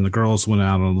 and her and the girls went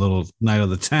out on a little night of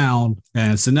the town.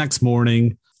 And it's the next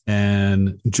morning,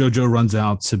 and JoJo runs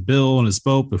out to Bill on his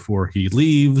boat before he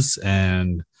leaves,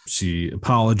 and she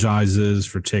apologizes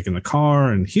for taking the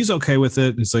car, and he's okay with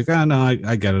it. It's like, no,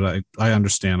 I get it. I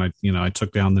understand. I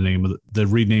took down the name of the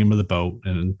rename of the boat,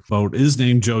 and the boat is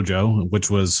named JoJo, which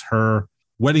was her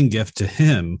wedding gift to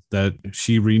him, that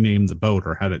she renamed the boat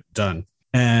or had it done.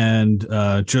 And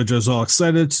JoJo's all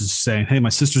excited to saying, hey, my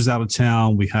sister's out of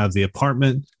town. We have the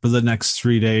apartment for the next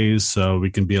 3 days so we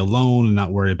can be alone and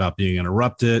not worry about being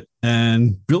interrupted.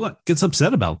 And Bill gets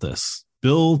upset about this.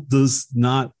 Bill does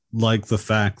not like the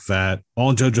fact that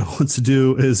all JoJo wants to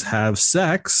do is have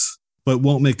sex, but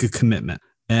won't make a commitment.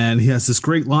 And he has this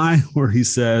great line where he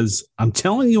says, I'm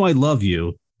telling you I love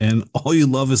you, and all you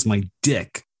love is my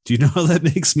dick. Do you know how that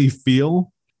makes me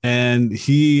feel? And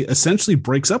he essentially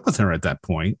breaks up with her at that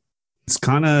point. It's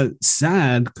kind of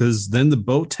sad because then the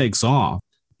boat takes off.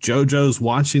 JoJo's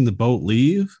watching the boat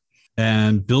leave,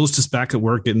 and Bill's just back at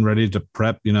work getting ready to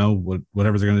prep,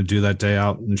 whatever they're going to do that day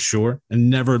out in shore, and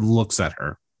never looks at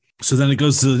her. So then it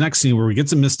goes to the next scene where we get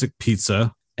to Mystic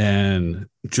Pizza, and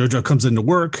JoJo comes into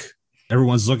work.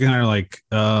 Everyone's looking at her like,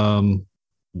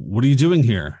 what are you doing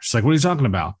here? She's like, what are you talking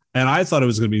about? And I thought it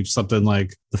was going to be something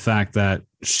like the fact that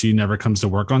she never comes to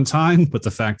work on time, but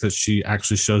the fact that she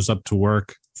actually shows up to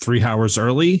work 3 hours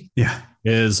early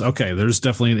is okay. There's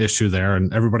definitely an issue there,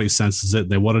 and everybody senses it.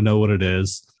 They want to know what it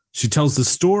is. She tells the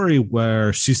story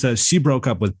where she says she broke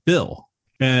up with Bill.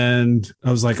 And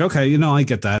I was like, okay, I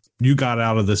get that. You got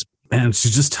out of this. And she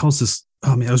just tells this.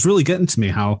 Oh man, it was really getting to me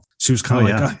how she was kind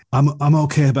of I'm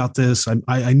okay about this.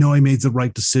 I know I made the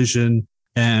right decision.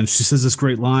 And she says this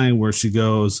great line where she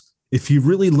goes, if he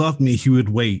really loved me, he would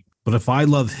wait. But if I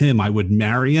love him, I would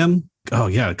marry him. Oh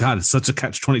yeah, God, it's such a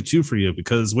catch-22 for you,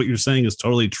 because what you're saying is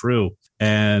totally true.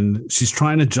 And she's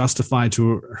trying to justify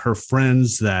to her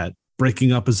friends that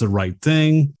breaking up is the right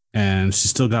thing. And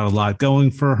she's still got a lot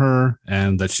going for her,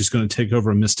 and that she's going to take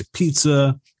over Mystic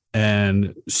Pizza.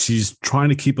 And she's trying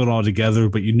to keep it all together,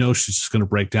 but she's just going to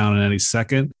break down in any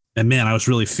second. And man, I was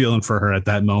really feeling for her at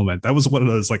that moment. That was one of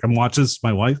those, like, I'm watching this with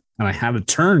my wife, and I had to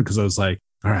turn because I was like,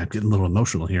 all right, I'm getting a little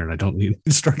emotional here, and I don't need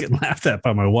to start getting laughed at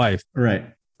by my wife. Right.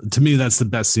 To me, that's the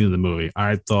best scene of the movie.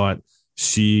 I thought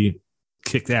she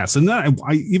kicked ass. And then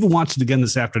I even watched it again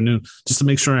this afternoon just to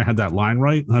make sure I had that line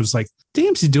right. And I was like,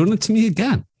 damn, she's doing it to me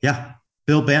again. Yeah.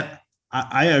 Bill Bant,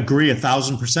 I agree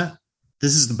 1,000%.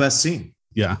 This is the best scene.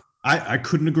 Yeah. I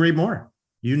couldn't agree more.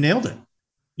 You nailed it.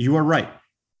 You are right.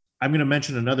 I'm going to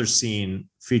mention another scene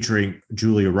featuring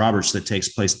Julia Roberts that takes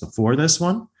place before this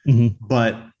one,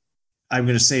 but I'm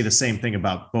going to say the same thing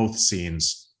about both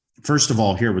scenes. First of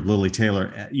all, here with Lili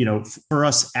Taylor, you know, for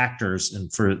us actors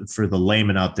and for the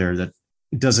layman out there that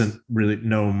doesn't really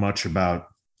know much about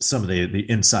some of the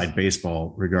inside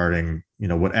baseball regarding, you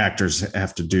know, what actors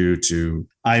have to do to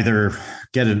either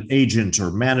get an agent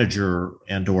or manager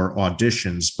and or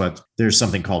auditions, but there's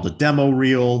something called a demo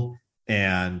reel,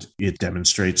 and it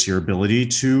demonstrates your ability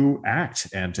to act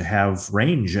and to have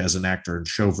range as an actor and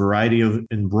show variety of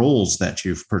in roles that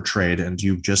you've portrayed. And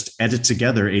you just edit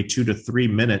together a 2 to 3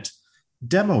 minute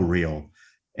demo reel.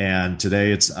 And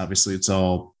today it's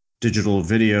all digital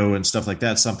video and stuff like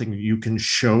that, something you can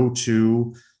show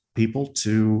to people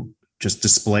to just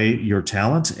display your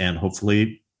talent. And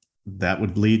hopefully that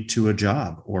would lead to a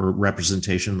job or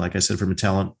representation, like I said, from a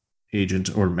talent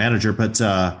agent or manager. But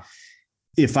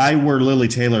if I were Lili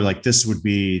Taylor, like this would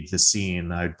be the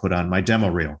scene I'd put on my demo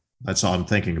reel. That's all I'm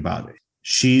thinking about.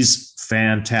 She's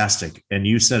fantastic. And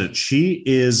you said it. She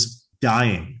is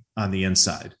dying on the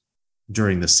inside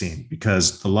during the scene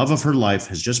because the love of her life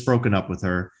has just broken up with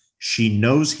her. She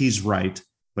knows he's right,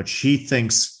 but she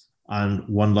thinks on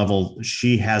one level,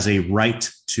 she has a right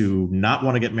to not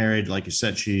want to get married. Like you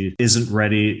said, she isn't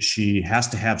ready. She has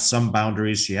to have some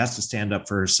boundaries. She has to stand up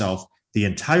for herself. The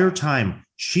entire time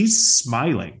she's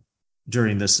smiling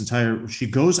during this she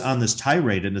goes on this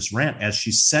tirade and this rant as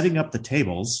she's setting up the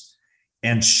tables,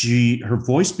 and her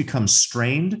voice becomes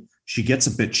strained. She gets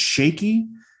a bit shaky.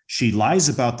 She lies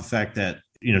about the fact that,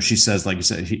 you know, she says, like you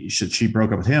said, she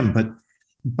broke up with him. But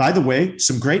by the way,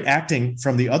 some great acting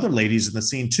from the other ladies in the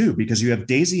scene too, because you have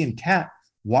Daisy and Kat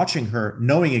watching her,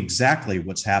 knowing exactly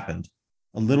what's happened.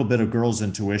 A little bit of girl's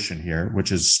intuition here,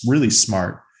 which is really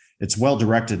smart. It's well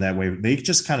directed that way. They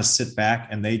just kind of sit back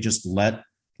and they just let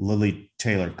Lili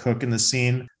Taylor cook in the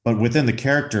scene. But within the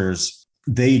characters,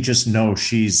 they just know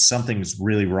something's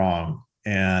really wrong,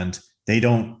 and they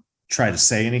don't try to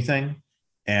say anything.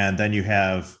 And then you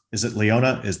have, is it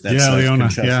Leona? Leona.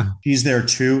 Yeah. She's there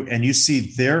too. And you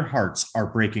see their hearts are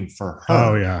breaking for her.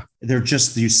 Oh, yeah.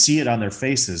 You see it on their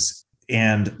faces.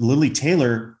 And Lili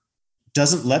Taylor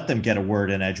doesn't let them get a word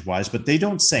in edgewise, but they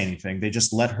don't say anything. They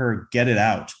just let her get it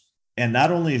out. And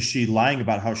not only is she lying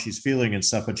about how she's feeling and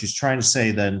stuff, but she's trying to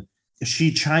say, then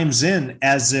she chimes in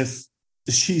as if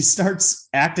she starts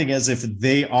acting as if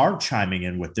they are chiming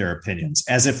in with their opinions,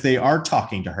 as if they are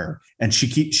talking to her. And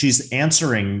she's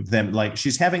answering them like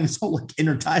she's having this whole like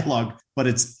inner dialogue, but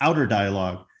it's outer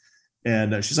dialogue.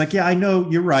 And she's like, yeah, I know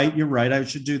you're right. You're right. I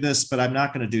should do this, but I'm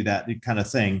not going to do that kind of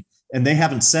thing. And they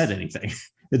haven't said anything.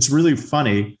 It's really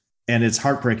funny. And it's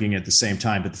heartbreaking at the same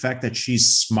time. But the fact that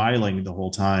she's smiling the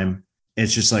whole time,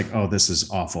 it's just like, oh, this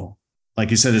is awful. Like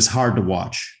you said, it's hard to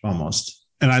watch almost.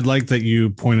 And I'd like that you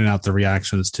pointed out the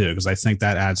reactions too, because I think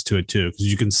that adds to it too, because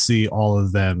you can see all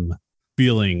of them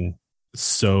feeling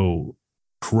so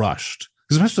crushed,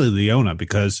 especially Leona,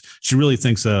 because she really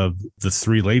thinks of the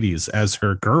three ladies as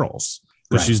her girls,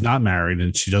 but right. She's not married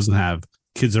and she doesn't have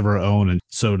kids of her own. And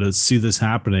so to see this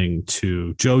happening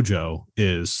to JoJo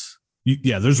is,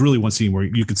 yeah, there's really one scene where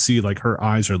you could see like her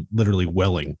eyes are literally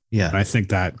welling. Yeah. And I think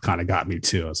that kind of got me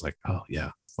too. I was like, oh yeah.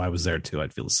 If I was there too,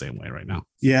 I'd feel the same way right now.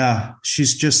 Yeah,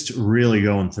 she's just really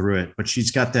going through it, but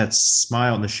she's got that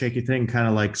smile and the shaky thing, kind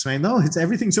of like saying, "No,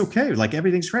 everything's okay. Like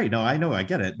everything's great. No, I know, I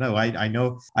get it. No, I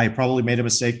know, I probably made a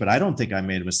mistake, but I don't think I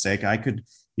made a mistake. I could,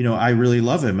 you know, I really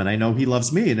love him, and I know he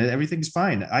loves me, and everything's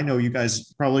fine. I know you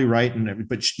guys probably right,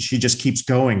 but she just keeps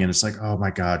going, and it's like, oh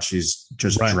my god, she's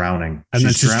just drowning, and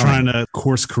then she's trying to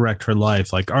course correct her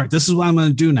life. Like, all right, this is what I'm going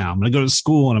to do now. I'm going to go to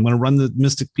school, and I'm going to run the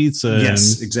Mystic Pizza.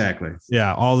 Yes, exactly.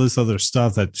 Yeah, all this other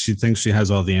stuff that she thinks she has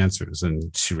all the answers,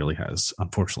 and she really has,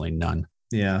 unfortunately, none.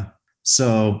 Yeah.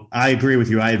 So I agree with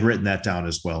you. I had written that down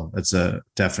as well. It's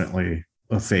definitely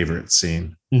a favorite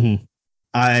scene. Mm-hmm.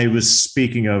 I was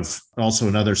speaking of also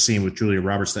another scene with Julia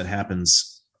Roberts that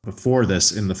happens before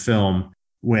this in the film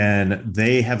when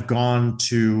they have gone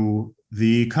to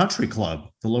the country club,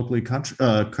 the locally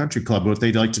country club. What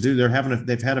they like to do,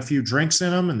 they've had a few drinks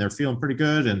in them and they're feeling pretty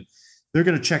good, and they're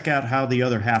going to check out how the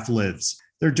other half lives.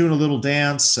 They're doing a little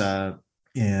dance,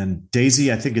 and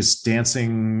Daisy, I think, is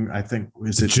dancing. I think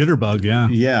is it Jitterbug?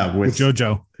 Yeah, with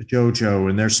JoJo,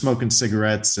 and they're smoking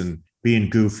cigarettes and being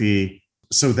goofy.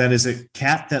 So then is it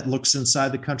Kat that looks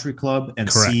inside the country club and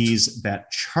Correct. sees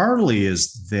that Charlie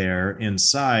is there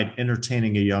inside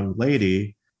entertaining a young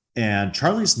lady, and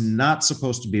Charlie's not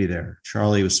supposed to be there.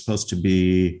 Charlie was supposed to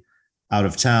be out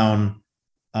of town,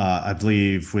 I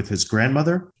believe, with his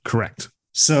grandmother. Correct.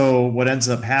 So what ends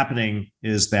up happening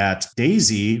is that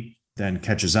Daisy then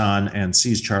catches on and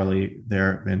sees Charlie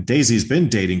there. And Daisy's been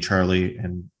dating Charlie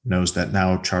and knows that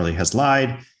now Charlie has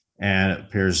lied. And it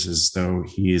appears as though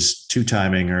he's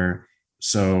two-timing her.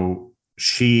 So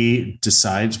she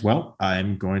decides, well,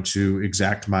 I'm going to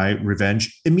exact my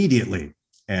revenge immediately,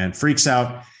 and freaks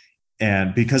out.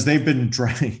 And because they've been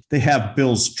driving, they have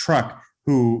Bill's truck,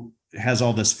 who has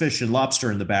all this fish and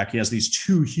lobster in the back. He has these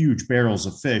 2 huge barrels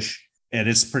of fish, and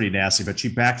it's pretty nasty. But she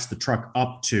backs the truck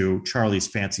up to Charlie's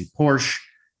fancy Porsche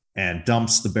and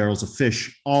dumps the barrels of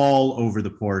fish all over the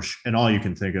Porsche. And all you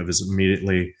can think of is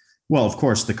immediately, well, of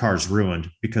course, the car's ruined,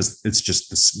 because it's just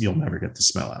this, you'll never get the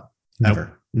smell out. Never.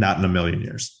 Nope. Not in a million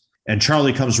years. And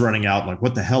Charlie comes running out like,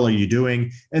 what the hell are you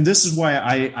doing? And this is why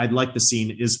I like the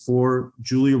scene, is for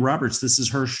Julia Roberts. This is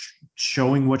her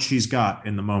showing what she's got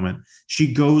in the moment.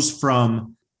 She goes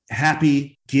from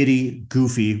happy, giddy,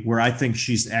 goofy, where I think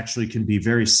she's actually can be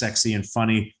very sexy and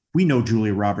funny. We know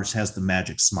Julia Roberts has the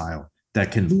magic smile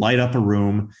that can light up a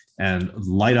room and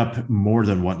light up more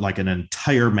than one, like an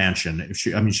entire mansion.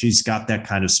 She's got that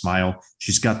kind of smile.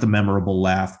 She's got the memorable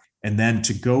laugh. And then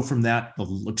to go from that,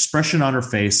 the expression on her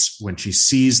face when she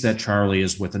sees that Charlie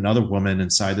is with another woman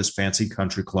inside this fancy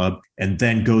country club, and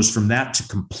then goes from that to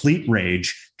complete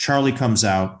rage. Charlie comes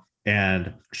out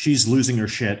and she's losing her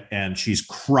shit and she's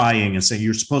crying and saying,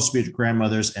 you're supposed to be at your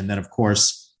grandmother's. And then, of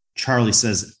course, Charlie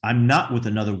says, I'm not with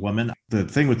another woman. The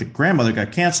thing with the grandmother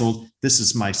got canceled. This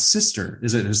is my sister.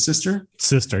 Is it his sister?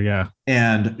 Sister, yeah.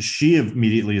 And she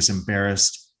immediately is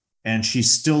embarrassed, and she's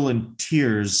still in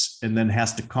tears, and then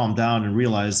has to calm down and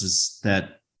realizes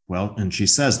that, well, and she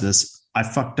says this, I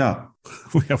fucked up.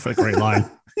 We have a great line.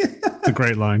 It's a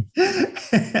great line.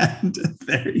 And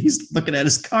there he's looking at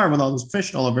his car with all this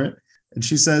fish all over it. And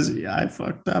she says, yeah, I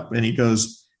fucked up. And he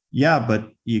goes, yeah, but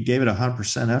you gave it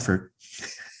 100% effort.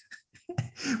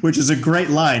 Which is a great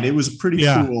line. It was pretty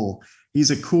cool. He's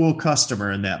a cool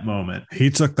customer in that moment. He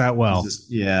took that well.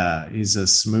 He's a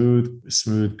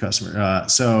smooth customer.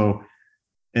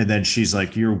 And then she's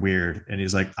like, you're weird. And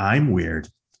he's like, I'm weird.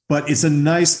 But it's a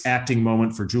nice acting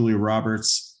moment for Julia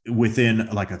Roberts within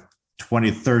like a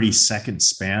 20, 30 second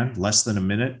span, less than a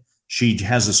minute. She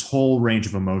has this whole range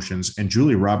of emotions. And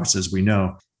Julia Roberts, as we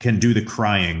know, can do the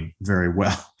crying very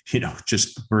well.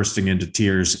 Just bursting into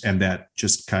tears and that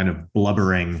just kind of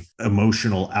blubbering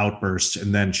emotional outburst.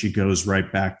 And then she goes right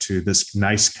back to this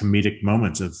nice comedic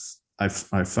moment of I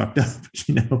fucked up,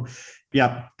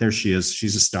 Yeah, there she is.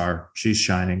 She's a star. She's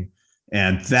shining.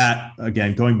 And that,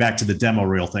 again, going back to the demo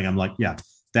reel thing, I'm like, yeah,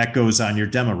 that goes on your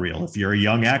demo reel. If you're a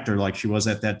young actor like she was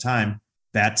at that time,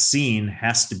 that scene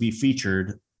has to be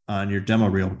featured on your demo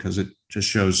reel because it just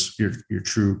shows your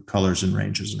true colors and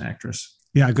range as an actress.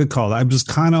 Yeah, good call. I'm just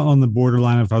kind of on the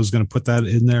borderline if I was going to put that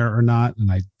in there or not,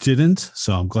 and I didn't.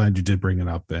 So I'm glad you did bring it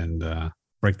up and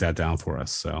break that down for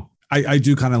us. So I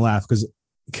do kind of laugh because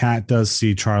Kat does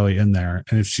see Charlie in there,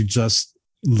 and if she just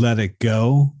let it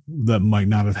go, that might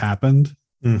not have happened.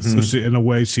 Mm-hmm. So in a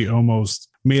way, she almost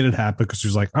made it happen because she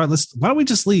was like, all right, why don't we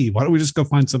just leave? Why don't we just go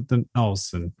find something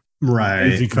else? And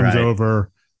he comes over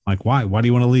like, why do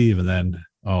you want to leave? And then,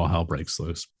 oh, hell breaks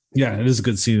loose. Yeah, it is a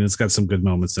good scene. It's got some good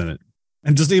moments in it.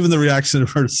 And just even the reaction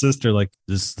of her sister, like,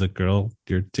 this is the girl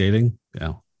you're dating?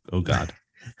 Yeah. Oh, God.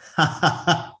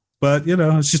 But,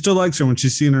 she still likes her when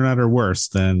she's seen her at her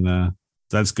worst. Then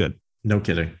that's good. No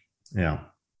kidding. Yeah.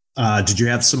 Did you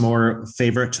have some more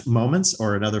favorite moments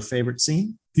or another favorite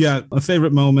scene? Yeah, a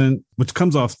favorite moment, which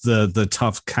comes off the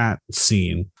tough Kat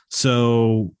scene.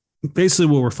 So basically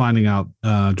what we're finding out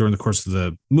during the course of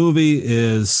the movie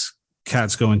is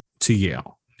Kat's going to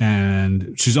Yale.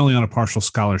 And she's only on a partial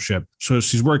scholarship. So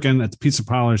she's working at the pizza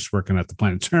parlor. She's working at the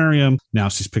planetarium. Now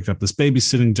she's picked up this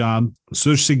babysitting job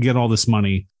so she can get all this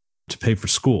money to pay for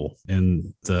school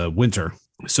in the winter.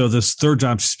 So this third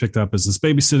job she's picked up is this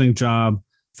babysitting job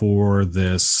for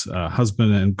this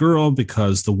husband and girl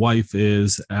because the wife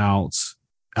is out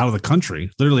of the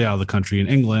country, literally out of the country in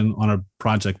England on a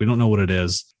project. We don't know what it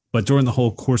is. But during the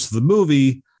whole course of the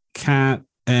movie, Kat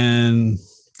and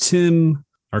Tim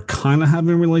are kind of having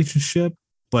a relationship,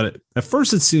 but at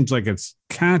first it seems like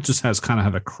Kat just has kind of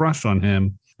had a crush on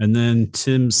him. And then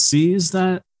Tim sees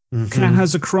that Kat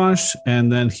has a crush, and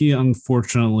then he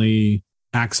unfortunately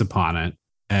acts upon it.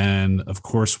 And of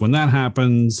course, when that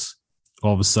happens,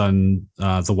 all of a sudden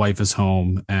the wife is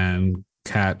home and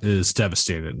Kat is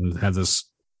devastated and had this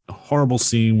horrible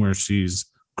scene where she's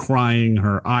crying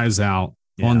her eyes out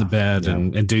on the bed,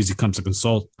 and Daisy comes to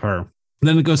consult her. And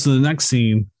then it goes to the next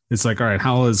scene. It's like, all right,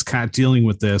 how is Kat dealing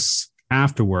with this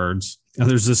afterwards? And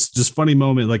there's this just funny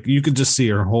moment, like you could just see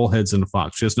her whole head's in a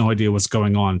fog. She has no idea what's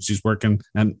going on. She's working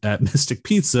at Mystic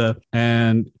Pizza,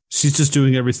 and she's just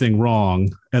doing everything wrong.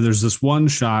 And there's this one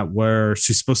shot where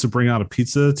she's supposed to bring out a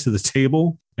pizza to the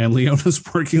table, and Leona's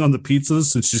working on the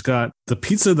pizzas, and she's got the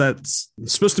pizza that's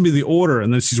supposed to be the order,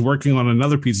 and then she's working on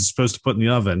another pizza supposed to put in the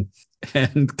oven.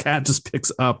 And Kat just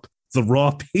picks up the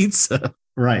raw pizza.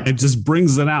 Right. And just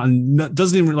brings it out and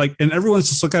doesn't even and everyone's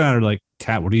just looking at her like,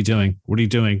 Kat, what are you doing? What are you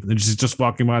doing? And she's just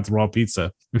walking by with the raw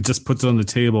pizza and just puts it on the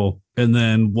table and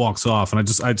then walks off. And I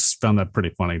just found that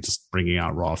pretty funny, just bringing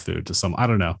out raw food to some, I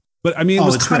don't know. But I mean, it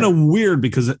was kind of weird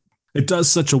because it does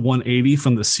such a 180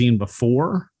 from the scene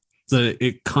before that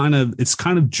it's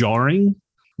kind of jarring,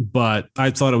 but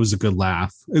I thought it was a good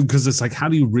laugh because it's like, how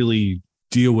do you really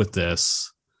deal with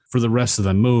this for the rest of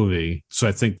the movie? So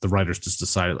I think the writers just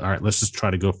decided, all right, let's just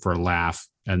try to go for a laugh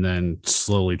and then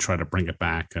slowly try to bring it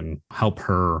back and help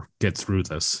her get through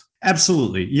this.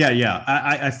 Absolutely. Yeah.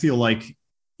 I feel like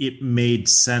it made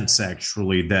sense,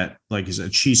 actually, that, like you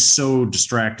said, she's so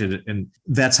distracted, and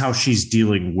that's how she's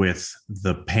dealing with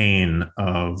the pain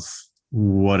of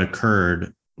what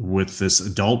occurred with this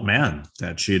adult man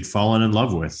that she had fallen in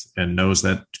love with and knows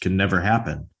that can never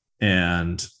happen,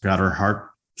 and got her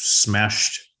heart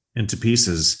smashed into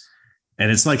pieces. And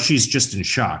it's like she's just in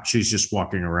shock. She's just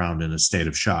walking around in a state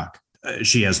of shock.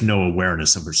 She has no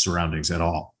awareness of her surroundings at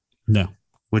all. No.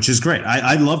 Which is great.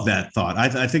 I love that thought.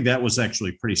 I think that was actually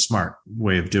a pretty smart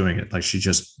way of doing it. Like she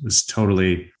just was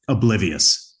totally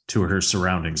oblivious to her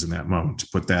surroundings in that moment, to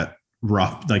put that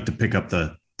raw, like to pick up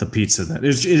the pizza. That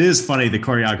it is funny. The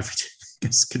choreography,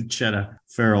 because Conchetta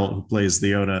Ferrell, who plays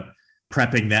Leona,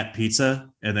 prepping that pizza,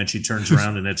 and then she turns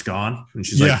around and it's gone. And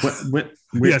she's like, what?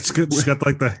 Yeah, she's got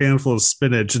like the handful of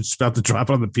spinach and she's about to drop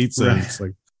on the pizza. Right. And it's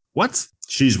like, what?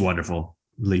 She's wonderful,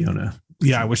 Leona.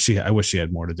 Yeah, I wish she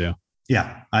had more to do.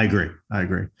 Yeah, I agree.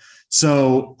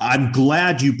 So I'm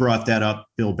glad you brought that up,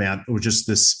 Bill Bant, or just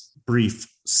this brief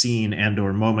scene and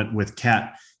or moment with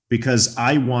Kat, because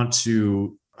I want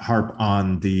to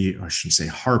I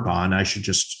should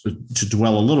just to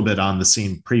dwell a little bit on the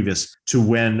scene previous to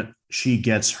when she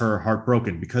gets her heart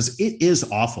broken, because it is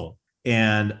awful.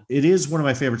 And it is one of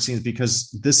my favorite scenes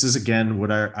because this is, again,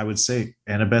 what I would say,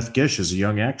 Annabeth Gish is a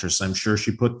young actress. I'm sure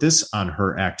she put this on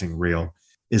her acting reel,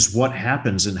 is what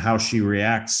happens and how she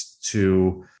reacts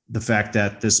to the fact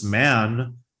that this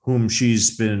man whom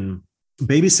she's been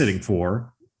babysitting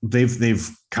for, they've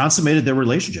consummated their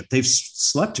relationship. They've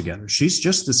slept together. She's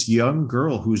just this young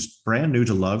girl who's brand new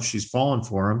to love. She's fallen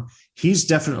for him. He's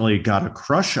definitely got a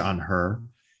crush on her,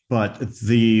 but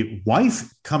the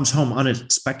wife comes home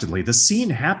unexpectedly. The scene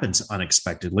happens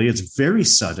unexpectedly. It's very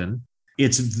sudden.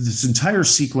 This entire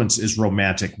sequence is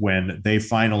romantic when they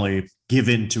finally give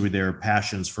in to their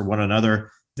passions for one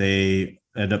another. They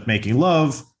end up making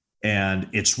love, and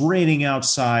it's raining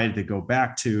outside. They go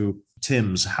back to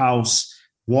Tim's house,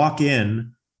 walk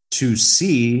in to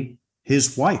see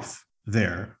his wife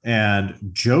there. And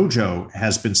Jojo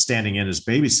has been standing in as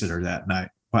babysitter that night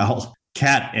while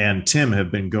Kat and Tim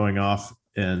have been going off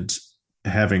and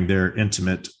having their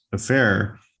intimate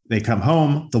affair. They come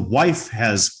home. The wife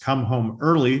has come home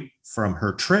early from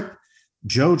her trip.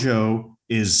 Jojo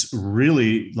is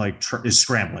really is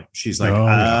scrambling. She's like,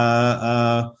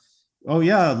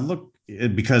 look,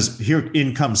 because here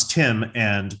in comes Tim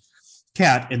and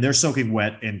Kat, and they're soaking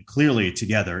wet and clearly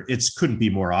together. It couldn't be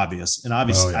more obvious. And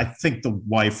obviously, I think the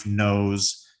wife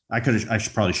knows. I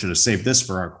probably should have saved this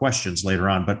for our questions later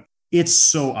on, but it's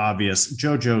so obvious.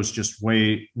 Jojo's just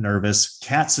way nervous.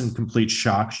 Kat's in complete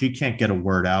shock. She can't get a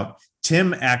word out.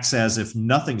 Tim acts as if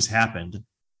nothing's happened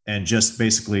and just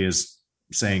basically is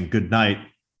saying good night,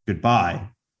 goodbye.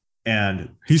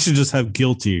 And he should just have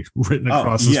guilty written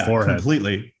across his forehead.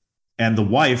 Completely. And the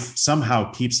wife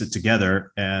somehow keeps it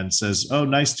together and says, oh,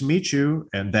 nice to meet you.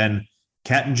 And then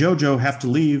Kat and Jojo have to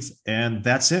leave, and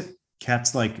that's it.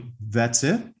 Kat's like, that's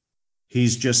it?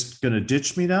 He's just going to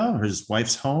ditch me now? His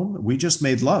wife's home? We just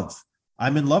made love.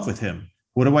 I'm in love with him.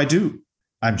 What do I do?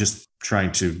 I'm just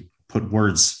trying to put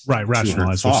words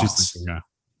rationalize what she's thinking. Yeah.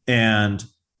 And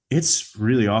it's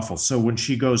really awful. So when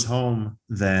she goes home,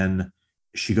 then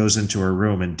she goes into her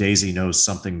room, and Daisy knows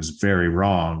something's very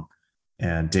wrong.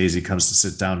 And Daisy comes to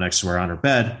sit down next to her on her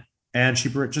bed, and she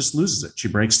just loses it. She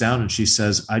breaks down and she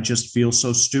says, I just feel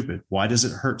so stupid. Why does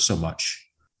it hurt so much?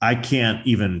 I can't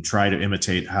even try to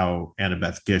imitate how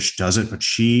Annabeth Gish does it, but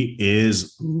she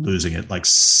is losing it, like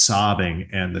sobbing,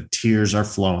 and the tears are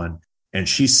flowing. And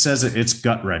she says it, it's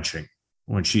gut wrenching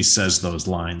when she says those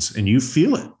lines, and you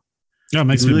feel it. Yeah, it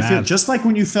makes me mad. Just like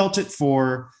when you felt it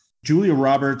for Julia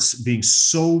Roberts being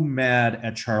so mad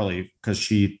at Charlie because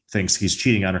she thinks he's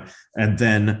cheating on her. And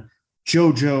then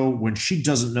JoJo, when she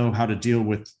doesn't know how to deal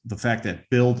with the fact that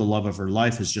Bill, the love of her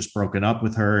life, has just broken up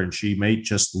with her and she may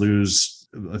just lose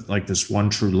like this one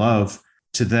true love,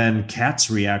 to then Kat's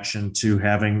reaction to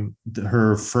having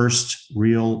her first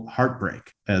real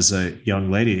heartbreak as a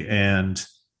young lady. And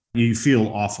you feel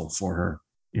awful for her.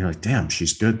 You're like, damn,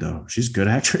 she's good though. She's a good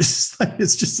actress.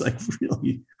 It's just like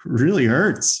really, really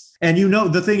hurts. And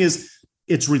the thing is,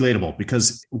 it's relatable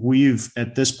because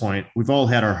at this point, we've all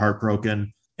had our heart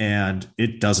broken and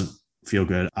it doesn't feel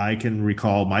good. I can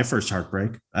recall my first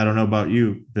heartbreak. I don't know about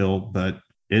you, Bill, but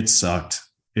it sucked.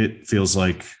 It feels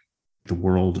like the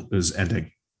world is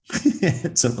ending.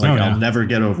 It's like, I'll never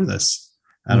get over this.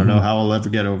 I don't know how I'll ever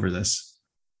get over this,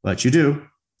 but you do.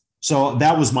 So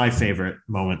that was my favorite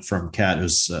moment from Kat,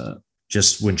 is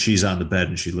just when she's on the bed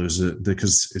and she loses it,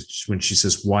 because it's when she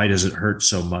says, why does it hurt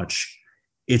so much?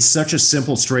 It's such a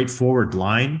simple, straightforward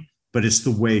line, but it's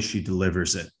the way she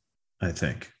delivers it, I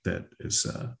think, that is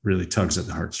really tugs at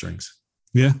the heartstrings.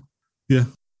 Yeah. Yeah.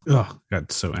 Oh, I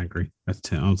got so angry at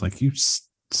Tim. I was like, you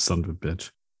son of a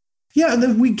bitch. Yeah, and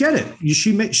then we get it.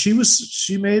 She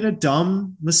made a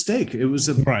dumb mistake. It was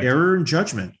an error in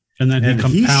judgment. And then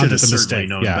he should have the certainly mistake.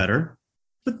 known better.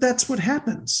 But that's what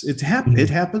happens. It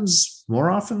happens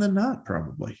more often than not,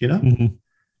 probably, Mm-hmm.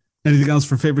 Anything else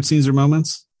for favorite scenes or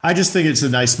moments? I just think it's a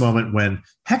nice moment when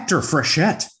Hector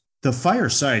Frechette, the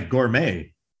fireside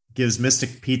gourmet, gives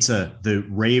Mystic Pizza the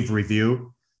rave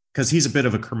review, because he's a bit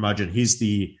of a curmudgeon. He's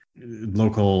the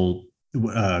local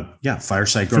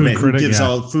fireside gourmet food critic,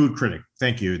 all food critic.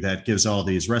 Thank you. That gives all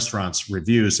these restaurants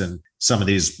reviews, and some of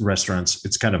these restaurants,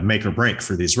 it's kind of make or break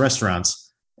for these restaurants.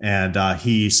 And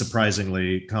he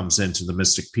surprisingly comes into the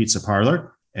Mystic Pizza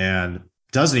parlor and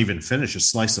doesn't even finish a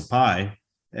slice of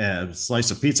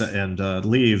pizza and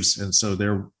leaves. And so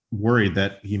they're worried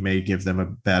that he may give them a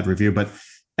bad review, but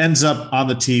ends up on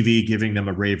the TV giving them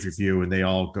a rave review, and they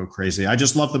all go crazy. I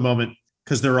just love the moment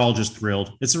because they're all just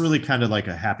thrilled. It's really kind of like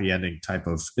a happy ending type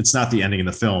of, it's not the ending in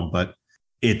the film, but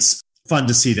it's fun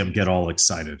to see them get all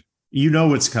excited. You know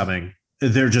what's coming.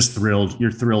 They're just thrilled.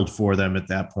 You're thrilled for them at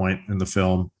that point in the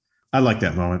film. I like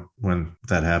that moment when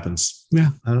that happens. Yeah.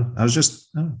 It was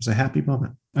a happy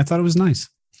moment. I thought it was nice.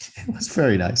 It was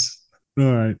very nice.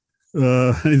 All right.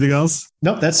 Anything else?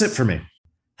 Nope, that's it for me.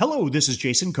 Hello, this is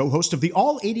Jason, co-host of the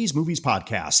All 80s Movies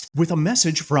podcast, with a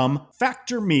message from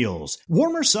Factor Meals.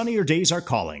 Warmer, sunnier days are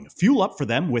calling. Fuel up for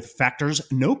them with Factor's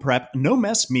no prep, no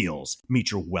mess meals.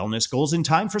 Meet your wellness goals in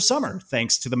time for summer,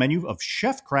 thanks to the menu of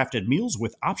chef-crafted meals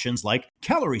with options like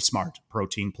Calorie Smart,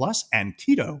 Protein Plus, and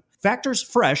Keto. Factor's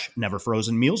fresh, never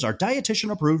frozen meals are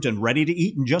dietitian approved and ready to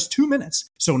eat in just 2 minutes.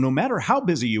 So no matter how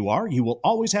busy you are, you will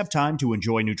always have time to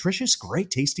enjoy nutritious, great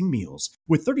tasting meals.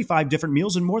 With 35 different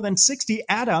meals and more than 60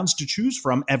 add-ons to choose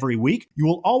from every week, you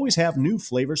will always have new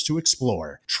flavors to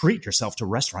explore. Treat yourself to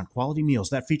restaurant quality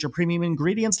meals that feature premium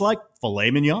ingredients like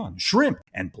filet mignon, shrimp,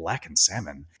 and blackened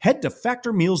salmon. Head to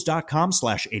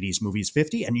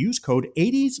factormeals.com/80smovies50 and use code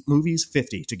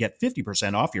 80smovies50 to get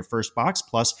 50% off your first box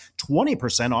plus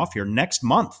 20% off your next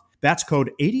month. That's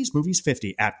code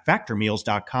 80smovies50 at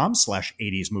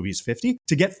factormeals.com/80smovies50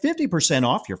 to get 50%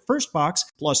 off your first box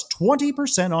plus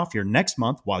 20% off your next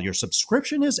month while your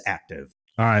subscription is active.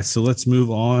 All right, so let's move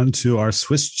on to our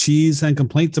Swiss cheese and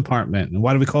complaint department. And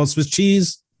why do we call it Swiss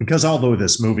cheese? Because although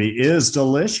this movie is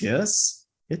delicious,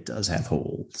 it does have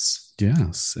holes.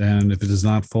 Yes, and if it does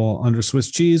not fall under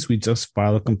Swiss cheese, we just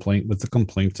file a complaint with the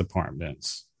complaint department.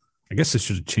 I guess I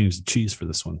should have changed the cheese for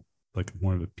this one, like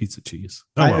more of a pizza cheese.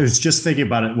 Oh, well. I was just thinking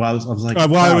about it while I was like, I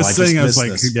was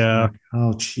like, this. Yeah.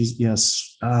 Oh, cheese.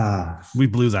 Yes. We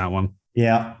blew that one.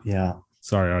 Yeah.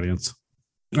 Sorry, audience.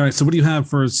 All right, so what do you have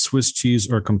for Swiss cheese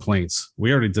or complaints?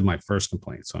 We already did my first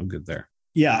complaint, so I'm good there.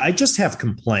 Yeah, I just have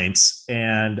complaints,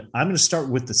 and I'm going to start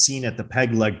with the scene at the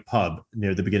Peg Leg Pub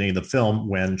near the beginning of the film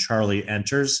when Charlie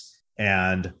enters,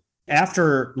 and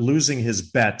after losing his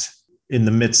bet in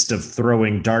the midst of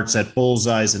throwing darts at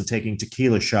bullseyes and taking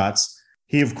tequila shots,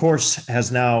 he, of course,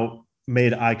 has now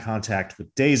made eye contact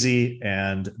with Daisy,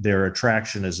 and their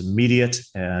attraction is immediate,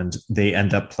 and they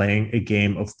end up playing a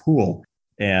game of pool.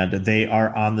 And they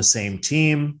are on the same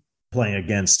team, playing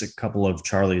against a couple of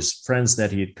Charlie's friends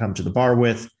that he had come to the bar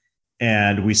with.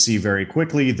 And we see very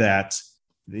quickly that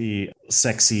the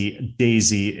sexy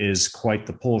Daisy is quite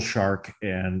the pool shark,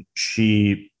 and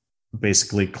she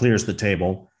basically clears the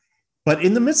table. But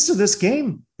in the midst of this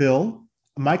game, Bill,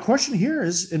 my question here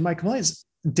is, in my complaints,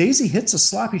 Daisy hits a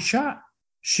sloppy shot.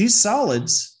 she's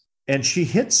solids and she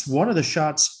hits one of the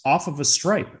shots off of a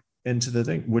stripe into the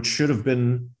thing, which should have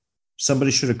been,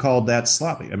 somebody should have called that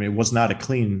sloppy. I mean, it was not a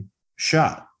clean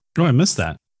shot. Oh, I missed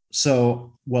that.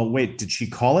 So, well, wait, did she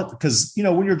call it? Because,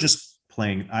 when you're just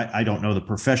playing, I don't know the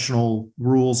professional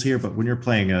rules here, but when you're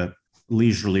playing a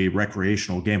leisurely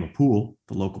recreational game of pool,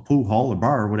 the local pool hall or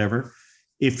bar or whatever,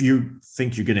 if you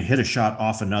think you're going to hit a shot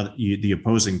off the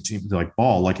opposing team, like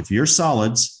ball, like if you're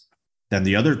solids, then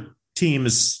the other team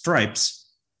is stripes.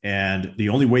 And the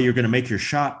only way you're going to make your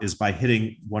shot is by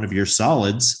hitting one of your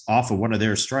solids off of one of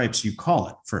their stripes. You call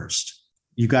it first.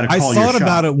 You got to call your shot. I thought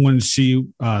about it when she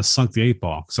sunk the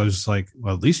 8-ball. So I was just like,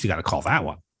 well, at least you got to call that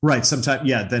one. Right. Sometimes,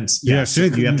 yeah. Then you have to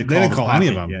call. They didn't call any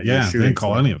of them. Yeah, they didn't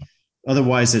call any of them.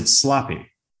 Otherwise, it's sloppy,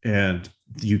 and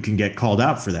you can get called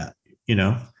out for that.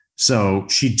 So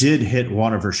she did hit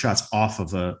one of her shots off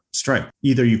of a stripe.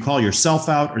 Either you call yourself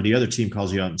out, or the other team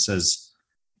calls you out and says,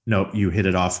 "No, you hit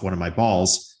it off one of my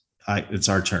balls. It's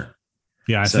our turn."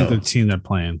 Yeah, I think the team they're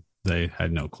playing, they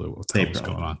had no clue what was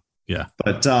going on. Yeah,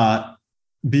 but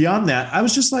beyond that, I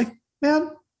was just like,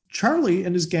 man, Charlie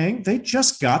and his gang, they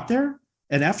just got there.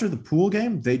 And after the pool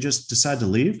game, they just decided to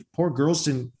leave. Poor girls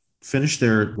didn't finish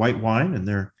their white wine and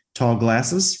their tall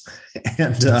glasses.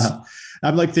 And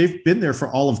I'm like, they've been there for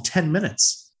all of 10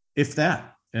 minutes, if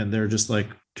that. And they're just like,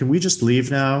 can we just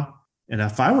leave now? And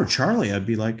if I were Charlie, I'd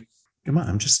be like, come on,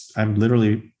 I'm just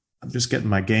getting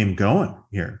my game going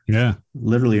here. Yeah.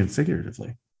 Literally and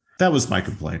figuratively. That was my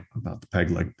complaint about the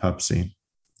peg leg pub scene.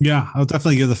 Yeah, I'll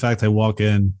definitely give the fact they walk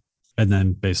in and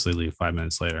then basically leave 5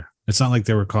 minutes later. It's not like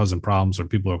they were causing problems or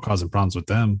people were causing problems with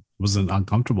them. It wasn't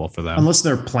uncomfortable for them. Unless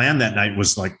their plan that night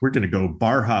was like, we're going to go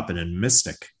bar hopping in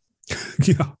Mystic.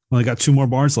 Yeah. Well, I got 2 more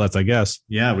bars left, I guess.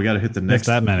 Yeah, we got to hit the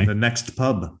next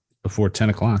pub before 10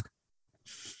 o'clock.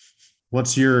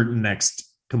 What's your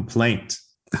next complaint?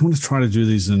 I'm going to try to do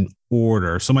these in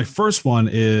order. So my first one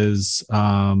is, so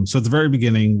at the very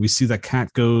beginning, we see that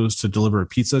Kat goes to deliver a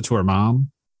pizza to her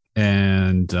mom.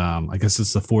 And I guess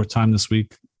it's the 4th time this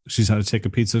week she's had to take a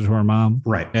pizza to her mom.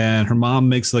 Right. And her mom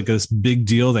makes like this big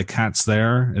deal that Kat's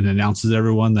there and announces to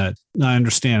everyone that, I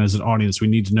understand as an audience, we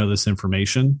need to know this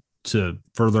information to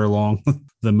further along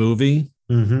the movie.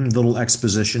 Mm-hmm. Little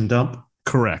exposition dump.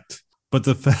 Correct. But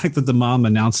the fact that the mom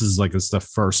announces like it's the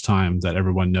first time that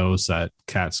everyone knows that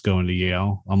Kat's going to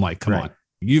Yale, I'm like, come on.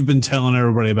 You've been telling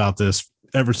everybody about this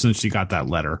ever since she got that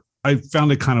letter. I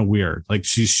found it kind of weird. Like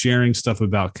she's sharing stuff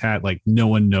about Kat, like no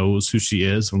one knows who she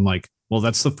is. I'm like, well,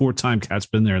 that's the 4th time Kat's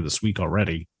been there this week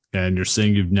already. And you're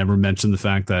saying you've never mentioned the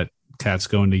fact that Kat's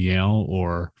going to Yale,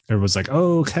 or everyone's like,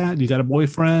 oh, Kat, you got a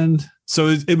boyfriend. So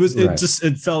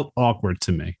it felt awkward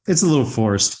to me. It's a little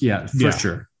forced. Yeah, for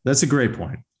sure. That's a great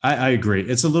point. I agree.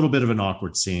 It's a little bit of an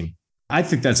awkward scene. I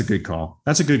think that's a good call.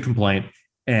 That's a good complaint.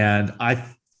 And I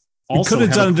also could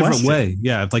have done a different way.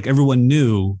 Yeah. Like everyone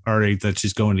knew already that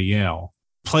she's going to Yale.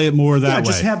 Play it more that way.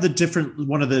 Just have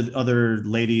one of the other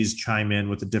ladies chime in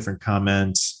with a different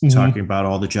comments, talking about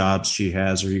all the jobs she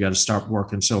has, or you got to start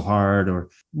working so hard, or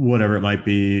whatever it might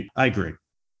be. I agree.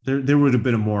 There would have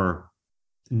been a more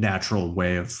natural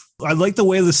way of. I like the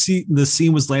way the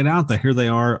scene was laid out. That here they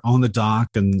are on the dock,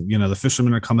 and the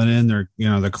fishermen are coming in.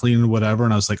 They're cleaning whatever,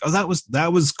 and I was like, oh,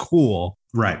 that was cool.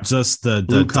 Right. Just the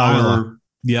blue collar.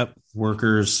 Yep.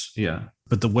 Workers. Yeah.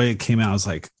 But the way it came out, I was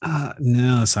like,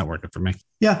 no, that's not working for me.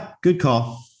 Yeah, good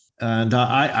call. And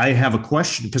I have a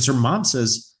question because her mom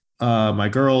says, my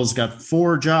girl's got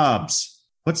 4 jobs.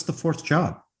 What's the 4th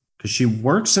job? Because she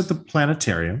works at the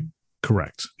planetarium.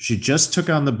 Correct. She just took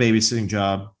on the babysitting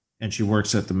job, and she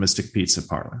works at the Mystic Pizza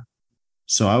Parlor.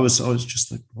 So I was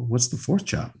just like, well, what's the 4th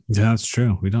job? Yeah, that's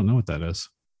true. We don't know what that is.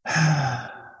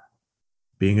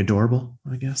 Being adorable,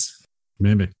 I guess.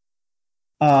 Maybe.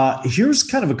 Here's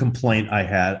kind of a complaint I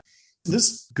had.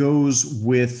 This goes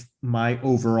with my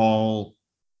overall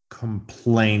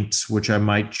complaint, which I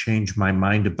might change my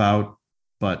mind about,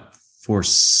 but for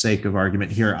sake of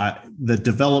argument here, the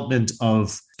development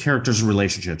of characters'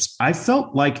 relationships. I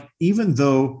felt like even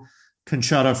though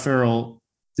Conchata Ferrell,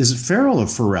 is it Ferrell or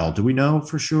Farrell? Do we know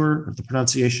for sure the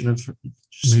pronunciation of?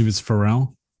 Maybe it's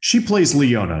Farrell. She plays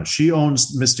Leona. She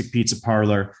owns Mystic Pizza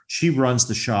Parlor. She runs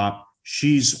the shop.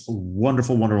 She's a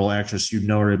wonderful, wonderful actress. You'd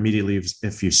know her immediately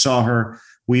if you saw her.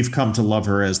 We've come to love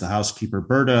her as the housekeeper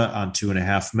Berta on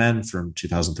 2.5 Men from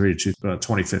 2003 to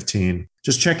 2015.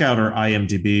 Just check out her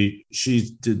IMDb.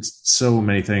 She did so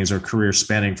many things. Her career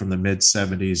spanning from the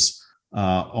mid-70s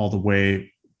all the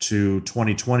way to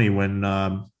 2020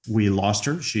 when we lost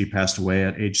her. She passed away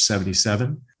at age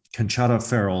 77. Conchata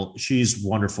Ferrell, she's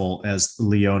wonderful as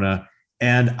Leona.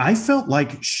 And I felt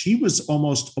like she was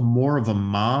almost more of a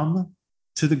mom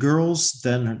to the girls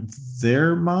than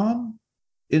their mom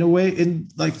in a way in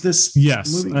like this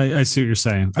Yes, movie. I see what you're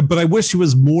saying. But I wish she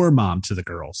was more mom to the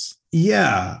girls.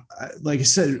 Yeah. Like I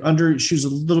said, she was a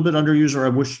little bit underused, or I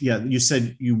wish, you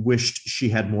said you wished she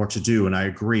had more to do. And I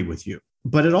agree with you.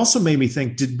 But it also made me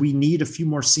think, did we need a few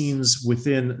more scenes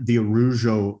within the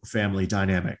Arujo family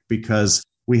dynamic? Because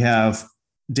we have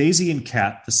Daisy and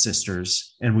Kat, the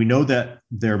sisters, and we know that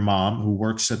their mom, who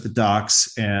works at the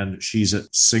docks, and she's a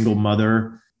single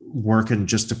mother working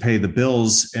just to pay the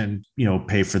bills and,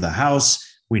 pay for the house.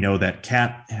 We know that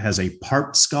Kat has a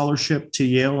part scholarship to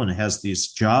Yale and has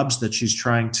these jobs that she's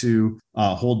trying to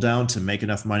hold down to make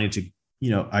enough money to,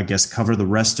 I guess, cover the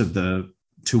rest of the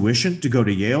tuition to go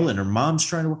to Yale, and her mom's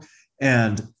trying to work.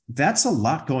 And that's a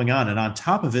lot going on. And on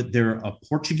top of it, they're a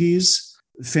Portuguese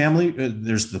family.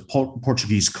 There's the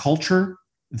Portuguese culture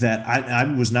that I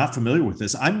was not familiar with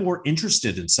this. I'm more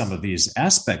interested in some of these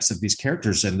aspects of these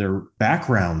characters and their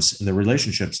backgrounds and their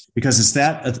relationships, because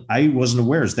I wasn't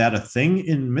aware. Is that a thing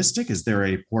in Mystic? Is there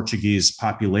a Portuguese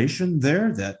population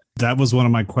there? That was one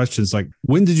of my questions. Like,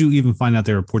 when did you even find out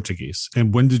they were Portuguese?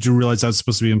 And when did you realize that was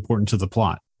supposed to be important to the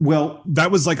plot? Well,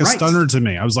 that was like a stunner to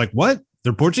me. I was like, what?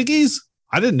 They're Portuguese?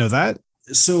 I didn't know that.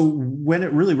 So when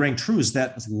it really rang true is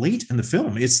that late in the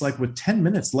film, it's like with 10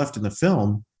 minutes left in the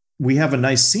film, we have a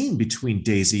nice scene between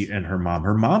Daisy and her mom.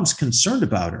 Her mom's concerned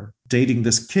about her dating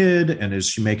this kid, and is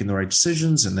she making the right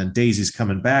decisions? And then Daisy's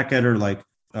coming back at her, like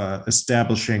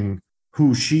establishing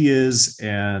who she is.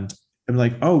 And I'm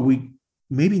like, oh, we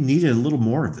maybe needed a little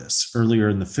more of this earlier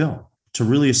in the film to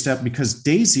really establish, because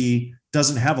Daisy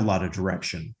doesn't have a lot of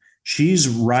direction. She's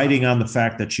riding on the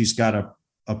fact that she's got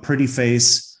a pretty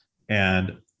face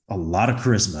and a lot of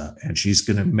charisma, and she's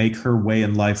going to make her way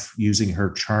in life using her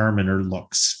charm and her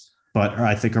looks. But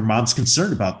I think her mom's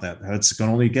concerned about that. It's going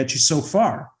to only get you so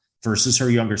far, versus her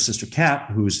younger sister, Kat,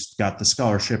 who's got the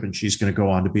scholarship and she's going to go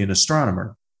on to be an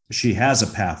astronomer. She has a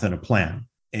path and a plan.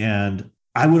 And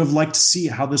I would have liked to see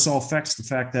how this all affects the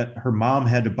fact that her mom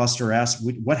had to bust her ass.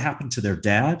 What happened to their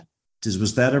dad?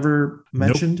 Was that ever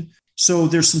mentioned? Nope. So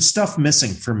there's some stuff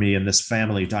missing for me in this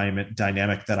family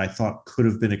dynamic that I thought could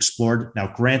have been explored.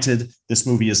 Now, granted, this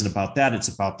movie isn't about that. It's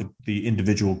about the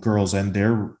individual girls and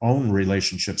their own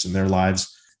relationships in their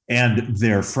lives and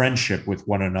their friendship with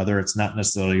one another. It's not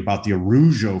necessarily about the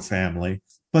Arujo family,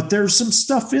 but there's some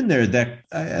stuff in there that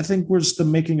I think was the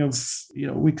making of,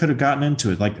 we could have gotten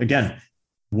into it. Like, again,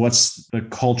 what's the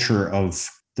culture of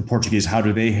the Portuguese? How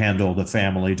do they handle the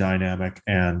family dynamic?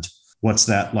 And what's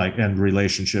that like, and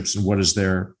relationships, and what is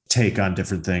their take on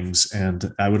different things?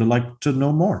 And I would have liked to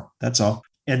know more. That's all.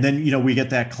 And then, we get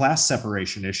that class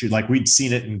separation issue. Like, we'd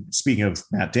seen it in, speaking of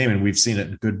Matt Damon, we've seen it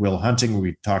in Good Will Hunting.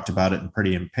 We talked about it in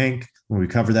Pretty in Pink when we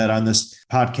covered that on this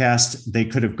podcast. They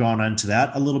could have gone into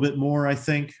that a little bit more, I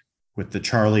think, with the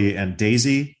Charlie and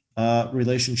Daisy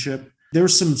relationship. There were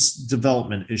some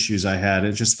development issues I had.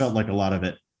 It just felt like a lot of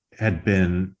it had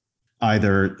been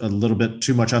either a little bit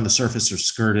too much on the surface or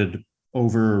skirted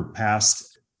over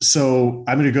past. So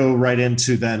I'm going to go right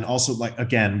into then also, like,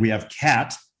 again, we have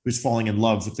Kat, who's falling in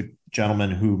love with the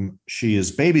gentleman whom she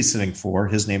is babysitting for.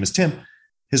 His name is Tim.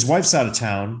 His wife's out of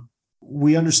town.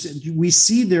 We understand, we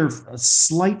see there a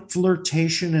slight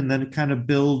flirtation, and then it kind of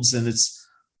builds, and it's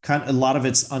kind of, a lot of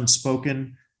it's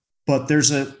unspoken, but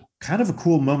there's a kind of a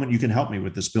cool moment. You can help me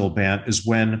with this, Bill Bant, is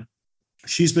when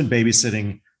she's been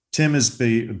babysitting. Tim is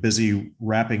busy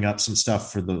wrapping up some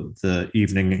stuff for the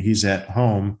evening. He's at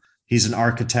home. He's an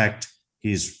architect.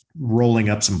 He's rolling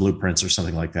up some blueprints or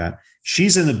something like that.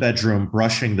 She's in the bedroom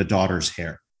brushing the daughter's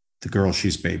hair, the girl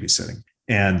she's babysitting.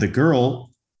 And the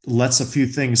girl lets a few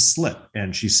things slip.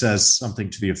 And she says something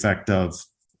to the effect of,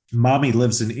 "Mommy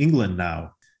lives in England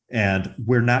now, and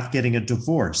we're not getting a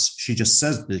divorce." She just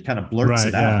says it, kind of blurts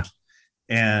it out.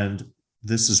 And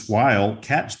this is while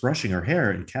Kat's brushing her hair,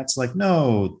 and Kat's like,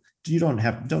 "No,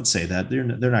 don't say that. They're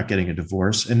not getting a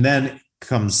divorce." And then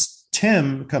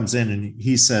Tim comes in and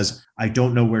he says, "I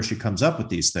don't know where she comes up with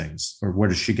these things, or where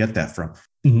does she get that from?"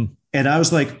 Mm-hmm. And I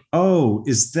was like, oh,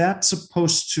 is that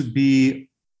supposed to be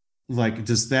like,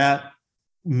 does that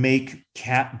make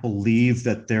Kat believe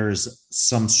that there's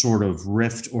some sort of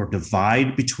rift or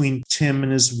divide between Tim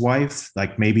and his wife?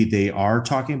 Like, maybe they are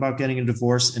talking about getting a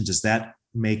divorce. And does that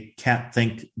make Kat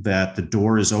think that the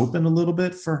door is open a little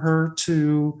bit for her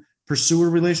to pursue a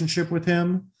relationship with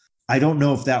him? I don't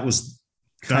know if that was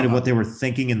kind of what they were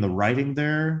thinking in the writing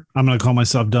there. I'm going to call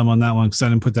myself dumb on that one because I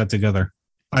didn't put that together.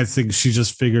 I think she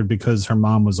just figured because her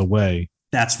mom was away.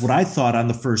 That's what I thought on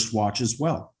the first watch as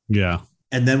well. Yeah.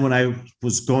 And then when I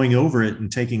was going over it and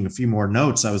taking a few more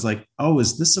notes, I was like, oh,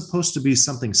 is this supposed to be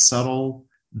something subtle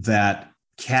that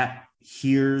Kat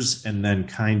hears and then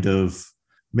kind of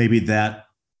maybe that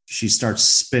she starts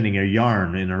spinning a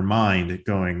yarn in her mind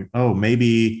going, oh,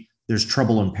 maybe there's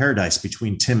trouble in paradise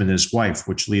between Tim and his wife,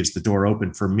 which leaves the door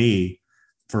open for me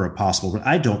for a possible,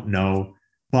 I don't know,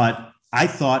 but I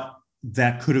thought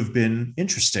that could have been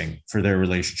interesting for their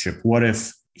relationship. What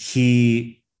if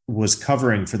he was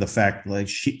covering for the fact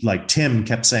like Tim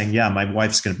kept saying, yeah, my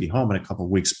wife's going to be home in a couple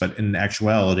of weeks, but in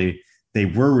actuality, they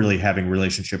were really having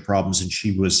relationship problems and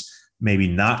she was maybe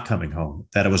not coming home,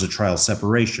 that it was a trial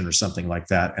separation or something like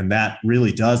that. And that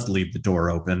really does leave the door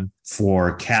open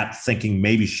for Kat thinking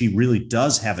maybe she really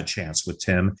does have a chance with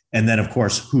Tim. And then, of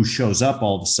course, who shows up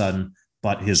all of a sudden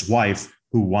but his wife,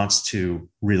 who wants to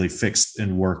really fix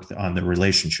and work on the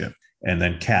relationship. And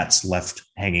then Kat's left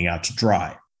hanging out to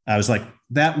dry. I was like,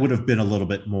 that would have been a little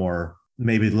bit more,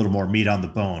 maybe a little more meat on the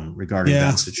bone regarding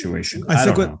that situation. I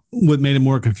think what made it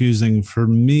more confusing for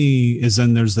me is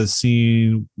then there's the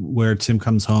scene where Tim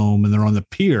comes home and they're on the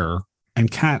pier and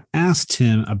Kat asked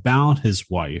him about his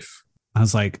wife. I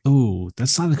was like, oh,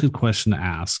 that's not a good question to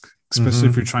ask, especially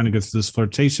if you're trying to go through this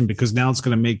flirtation, because now it's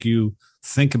going to make you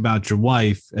think about your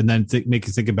wife and then make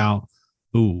you think about,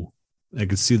 ooh, I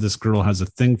could see this girl has a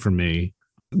thing for me.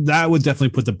 That would definitely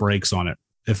put the brakes on it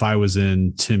if I was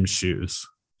in Tim's shoes.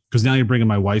 Because now you're bringing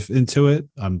my wife into it.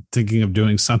 I'm thinking of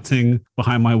doing something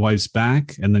behind my wife's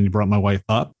back, and then you brought my wife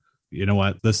up. You know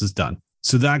what? This is done.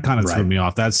 So that kind of threw me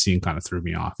off. That scene kind of threw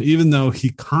me off, even though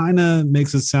he kind of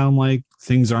makes it sound like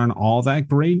things aren't all that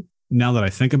great. Now that I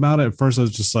think about it, at first I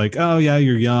was just like, oh, yeah,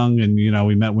 you're young. And, you know,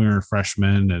 we met when we were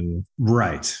freshmen. And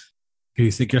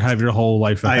you think you have your whole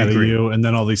life ahead of you. And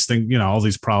then all these things, you know, all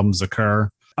these problems occur.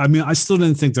 I mean, I still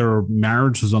didn't think their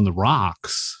marriage was on the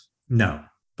rocks. No.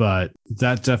 But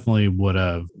that definitely would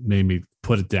have made me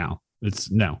put it down.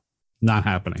 It's not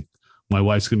happening. My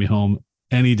wife's going to be home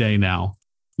any day now.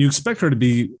 You expect her to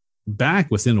be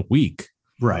back within a week.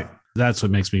 Right. That's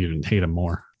what makes me even hate him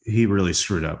more. He really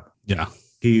screwed up. Yeah.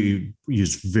 He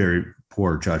used very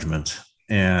poor judgment.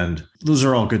 And those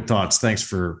are all good thoughts. Thanks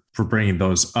for bringing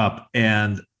those up.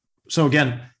 And so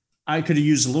again, I could have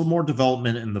used a little more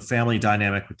development in the family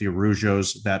dynamic with the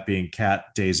Arujos, that being Kat,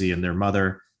 Daisy, and their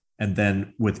mother. And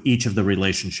then with each of the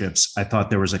relationships, I thought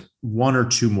there was one or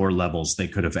two more levels they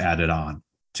could have added on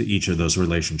to each of those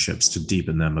relationships to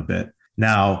deepen them a bit.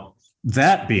 Now,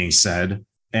 that being said,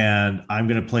 and I'm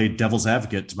going to play devil's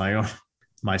advocate to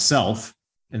myself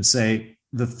and say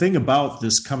the thing about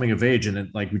this coming of age,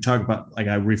 and like we talk about, like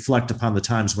I reflect upon the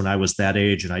times when I was that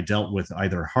age and I dealt with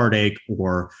either heartache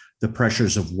or the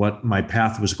pressures of what my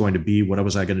path was going to be, what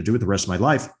was I going to do with the rest of my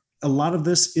life. A lot of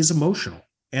this is emotional.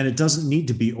 And it doesn't need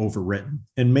to be overwritten.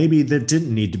 And maybe there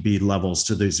didn't need to be levels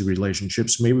to these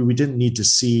relationships. Maybe we didn't need to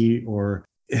see or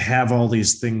have all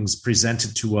these things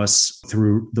presented to us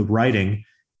through the writing.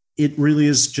 It really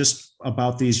is just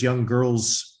about these young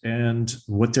girls and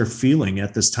what they're feeling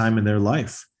at this time in their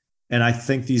life. And I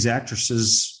think these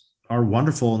actresses are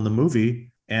wonderful in the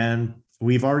movie. And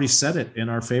we've already said it in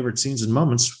our favorite scenes and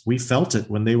moments. We felt it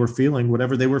when they were feeling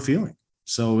whatever they were feeling.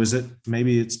 So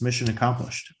maybe it's mission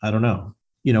accomplished. I don't know.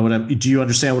 You know do you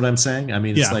understand what I'm saying? I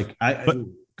mean, it's like,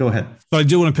 go ahead. So I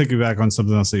do want to piggyback on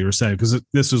something else that you were saying, because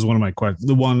this was one of my questions.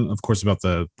 The one, of course, about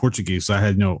the Portuguese, I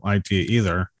had no idea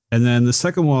either. And then the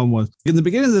second one was in the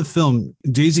beginning of the film,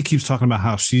 Daisy keeps talking about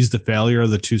how she's the failure of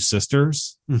the two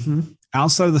sisters. Mm-hmm.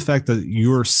 Outside of the fact that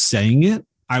you're saying it,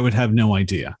 I would have no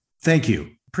idea. Thank you.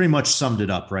 Pretty much summed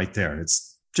it up right there.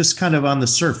 It's just kind of on the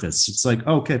surface. It's like,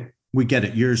 okay, we get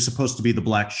it. You're supposed to be the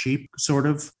black sheep, sort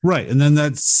of. Right. And then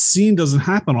that scene doesn't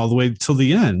happen all the way till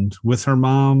the end with her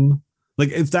mom. Like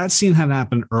if that scene had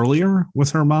happened earlier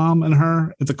with her mom and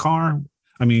her at the car,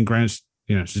 I mean, granted,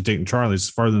 you know, she's dating Charlie, it's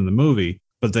farther in the movie,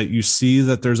 but that you see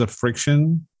that there's a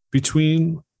friction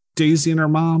between Daisy and her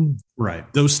mom. Right.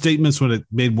 Those statements would have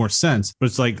made more sense, but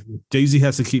it's like Daisy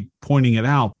has to keep pointing it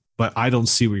out. But I don't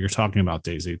see what you're talking about,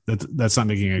 Daisy. That's not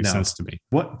making any sense to me.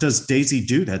 What does Daisy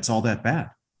do that's all that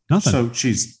bad? Nothing. So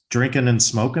she's drinking and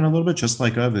smoking a little bit, just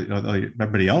like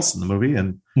everybody else in the movie.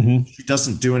 And she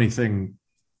doesn't do anything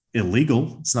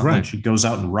illegal. It's not like she goes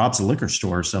out and robs a liquor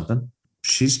store or something.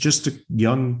 She's just a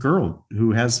young girl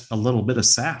who has a little bit of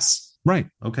sass. Right.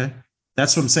 Okay.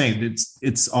 That's what I'm saying.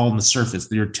 It's all on the surface.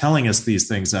 You're telling us these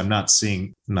things I'm not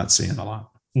seeing a lot.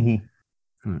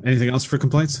 Mm-hmm. Anything else for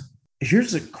complaints?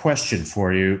 Here's a question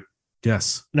for you.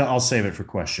 Yes. No, I'll save it for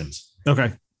questions.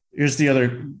 Okay. Here's the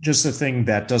other, just the thing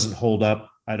that doesn't hold up,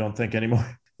 I don't think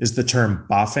anymore, is the term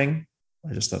boffing.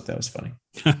 I just thought that was funny.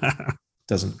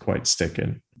 Doesn't quite stick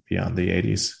in beyond the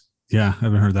 80s. Yeah, I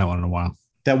haven't heard that one in a while.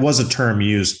 That was a term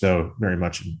used, though, very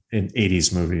much in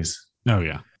 80s movies. Oh,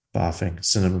 yeah. Boffing,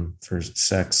 synonym for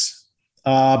sex.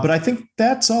 But I think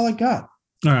that's all I got.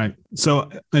 All right. So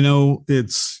I know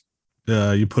it's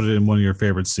you put it in one of your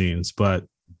favorite scenes, but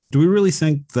do we really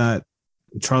think that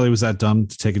Charlie was that dumb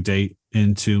to take a date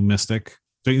into Mystic?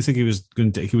 Don't you think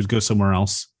he would go somewhere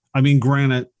else? I mean,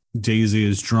 granted, Daisy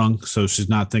is drunk, so she's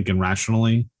not thinking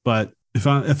rationally. But if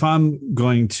I'm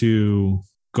going to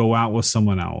go out with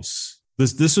someone else,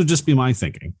 this would just be my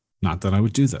thinking. Not that I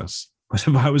would do this, but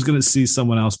if I was going to see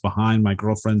someone else behind my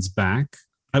girlfriend's back,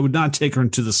 I would not take her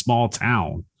into the small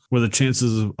town where the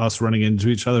chances of us running into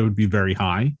each other would be very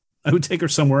high. I would take her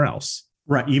somewhere else.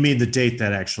 Right. You mean the date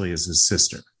that actually is his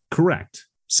sister? Correct.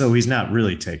 So he's not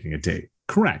really taking a date.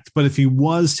 Correct. But if he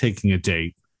was taking a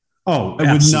date, I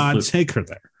would not take her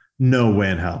there. No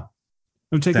way in hell.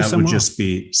 I would take her that somewhere would just else.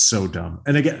 Be so dumb.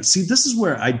 And again, see, this is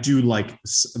where I do like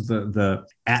the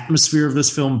atmosphere of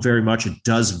this film very much. It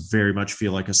does very much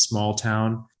feel like a small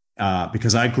town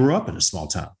because I grew up in a small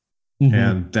town. Mm-hmm.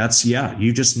 And that's,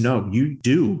 you just know you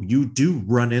do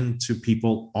run into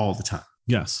people all the time.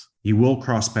 Yes. You will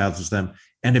cross paths with them.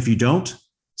 And if you don't,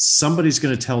 somebody's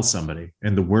going to tell somebody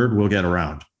and the word will get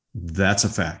around. That's a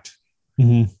fact.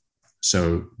 Mm-hmm.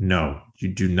 So no, you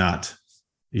do not.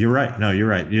 You're right. No, you're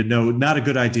right. Not a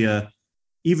good idea.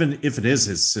 Even if it is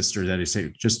his sister that he's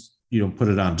saying, just, put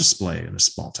it on display in a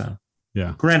small town.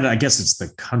 Yeah. Granted, I guess it's the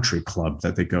country club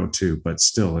that they go to, but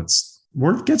still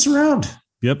word gets around.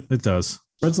 Yep, it does.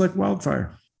 Spreads like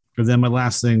wildfire. And then my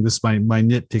last thing, this is my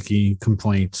nitpicky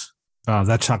complaint.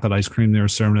 That chocolate ice cream they were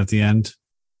serving at the end.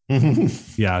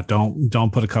 Yeah,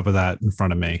 don't put a cup of that in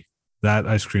front of me. That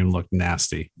ice cream looked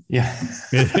nasty. Yeah.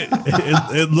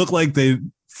 It looked like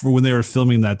when they were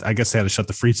filming that, I guess they had to shut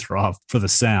the freezer off for the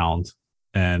sound.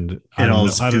 And I don't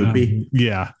know.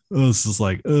 Yeah. It was just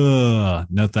like,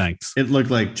 no thanks. It looked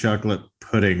like chocolate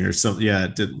pudding or something. Yeah,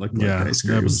 it didn't look like ice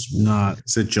cream. That was not.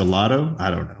 Is it gelato?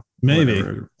 I don't know. Maybe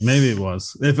it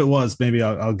was. If it was, maybe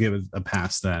I'll give it a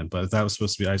pass then. But if that was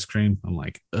supposed to be ice cream, I'm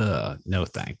like, no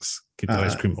thanks. Keep the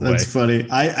ice cream away. That's funny.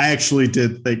 I actually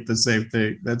did think the same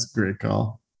thing. That's a great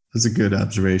call. That's a good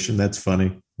observation. That's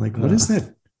funny. Like, what is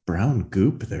that brown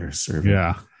goop they're serving?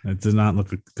 Yeah, it did not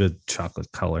look a good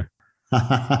chocolate color.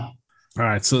 All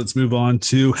right, so let's move on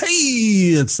to,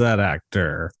 hey, it's that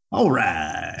actor. All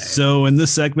right. So in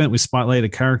this segment, we spotlight a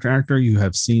character actor you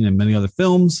have seen in many other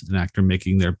films, an actor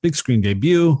making their big screen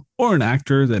debut, or an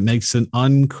actor that makes an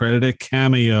uncredited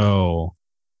cameo.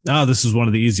 This is one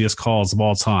of the easiest calls of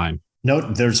all time.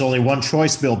 Note, there's only one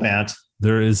choice, Bill Bant.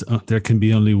 There can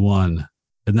be only one,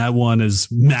 and that one is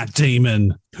Matt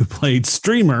Damon, who played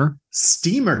Steamer.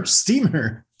 Steamer.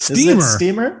 Steamer.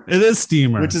 Steamer? It is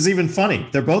Steamer. Which is even funny.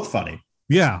 They're both funny.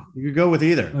 Yeah. You could go with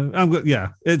either. I'm good. Yeah,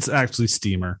 it's actually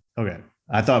Steamer. Okay.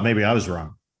 I thought maybe I was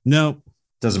wrong. No.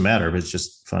 Doesn't matter, but it's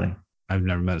just funny. I've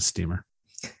never met a Steamer.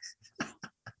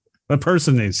 A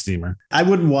person named Steamer. I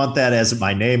wouldn't want that as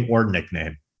my name or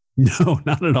nickname. No,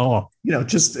 not at all.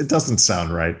 Just it doesn't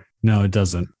sound right. No, it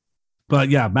doesn't. But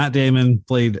yeah, Matt Damon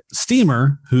played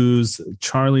Steamer, who's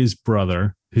Charlie's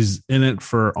brother, who's in it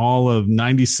for all of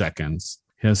 90 seconds.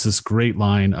 He has this great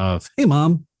line of, "Hey,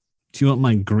 Mom, do you want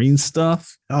my green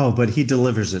stuff?" Oh, but he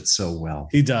delivers it so well.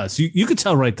 He does. You could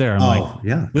tell right there. I'm like,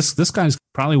 yeah, this guy's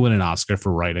probably win an Oscar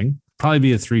for writing. Probably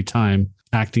be a 3-time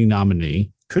acting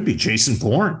nominee. Could be Jason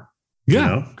Bourne.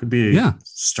 Yeah. Could be a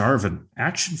star of an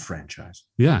action franchise.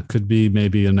 Yeah. Could be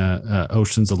maybe in a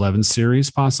Ocean's 11 series,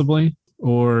 possibly.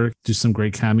 Or do some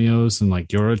great cameos in like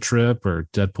Eurotrip or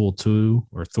Deadpool 2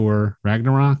 or Thor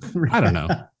Ragnarok. I don't know.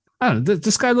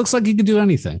 This guy looks like he could do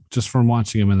anything just from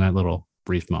watching him in that little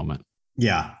brief moment.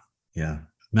 Yeah. Yeah.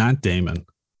 Matt Damon.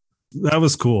 That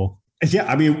was cool. Yeah.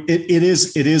 I mean, it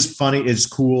is funny. It's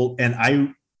cool.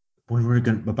 And when we were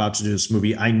about to do this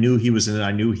movie, I knew he was in it.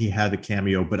 I knew he had the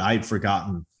cameo, but I'd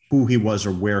forgotten who he was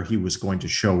or where he was going to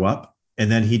show up. And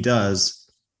then he does.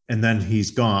 And then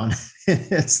he's gone.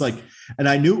 It's like, and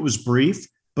I knew it was brief,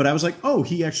 but I was like, oh,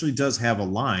 he actually does have a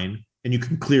line and you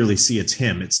can clearly see it's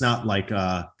him. It's not like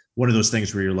one of those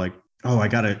things where you're like, oh, I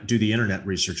got to do the internet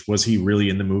research. Was he really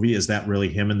in the movie? Is that really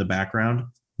him in the background?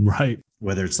 Right.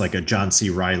 Whether it's like a John C.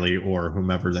 Reilly or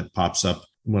whomever that pops up,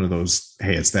 one of those,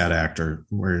 hey, it's that actor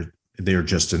where they're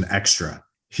just an extra.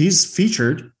 He's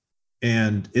featured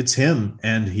and it's him.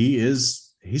 And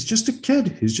he's just a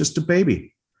kid. He's just a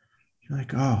baby. You're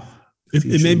like, oh.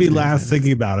 It made me laugh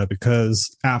thinking about it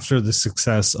because after the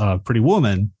success of Pretty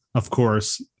Woman, of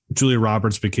course, Julia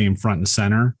Roberts became front and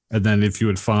center. And then if you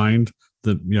would find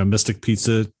the Mystic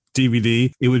Pizza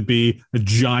DVD, it would be a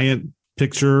giant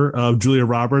picture of Julia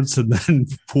Roberts, and then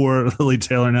poor Lily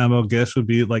Taylor and Annabelle Gish would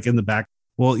be like in the back.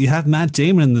 Well, you have Matt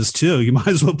Damon in this too. You might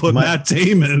as well put Matt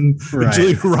Damon and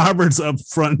Julia Roberts up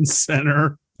front and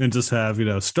center. and just have,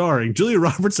 starring Julia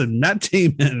Roberts and Matt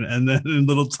Damon, and then in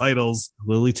little titles,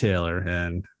 Lily Taylor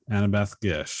and Annabeth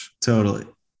Gish. Totally.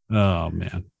 Oh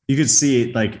man. You could see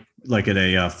it like in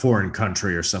a foreign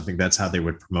country or something. That's how they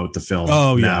would promote the film.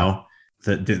 Oh, yeah. Now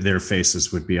that their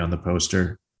faces would be on the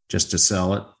poster just to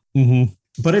sell it. Mm-hmm.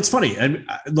 But it's funny. And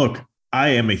look, I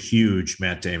am a huge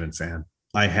Matt Damon fan.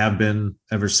 I have been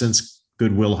ever since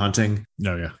Good Will Hunting.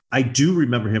 Oh, yeah. I do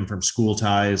remember him from School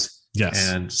Ties. Yes.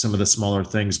 And some of the smaller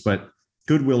things, but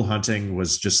Good Will Hunting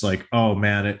was just like, oh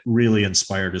man, it really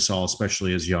inspired us all,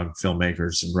 especially as young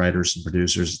filmmakers and writers and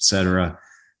producers, et cetera.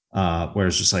 Where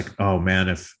it's just like, oh man,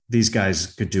 if these guys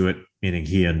could do it, meaning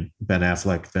he and Ben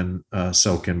Affleck, then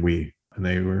so can we. And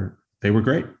they were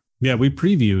great. Yeah, we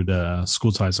previewed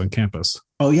School Ties on campus.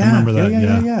 Oh yeah, I remember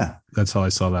that. Yeah. That's how I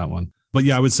saw that one. But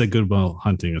yeah, I would say Good Will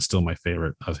Hunting is still my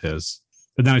favorite of his.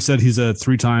 But then I said he's a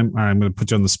 3-time. All right, I'm going to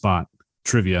put you on the spot.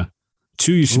 Trivia.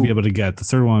 2 you should be able to get. The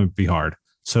third one would be hard.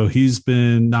 So he's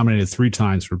been nominated 3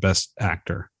 times for Best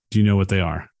Actor. Do you know what they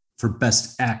are? For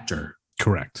Best Actor.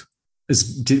 Correct.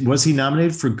 Was he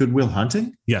nominated for Good Will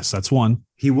Hunting? Yes, that's one.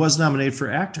 He was nominated for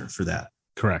actor for that.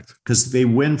 Correct. Because they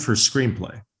win for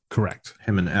screenplay. Correct.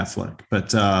 Him and Affleck.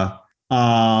 But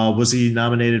was he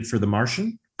nominated for The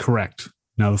Martian? Correct.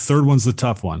 Now the third one's the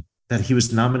tough one. That he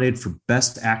was nominated for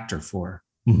Best Actor for.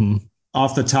 Mm-hmm.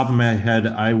 Off the top of my head,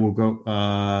 I will go.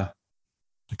 I'll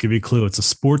give you a clue. It's a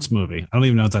sports movie. I don't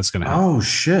even know if that's going to happen. Oh,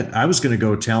 shit. I was going to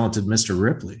go Talented Mr.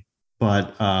 Ripley.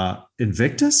 But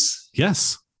Invictus?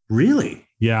 Yes. Really?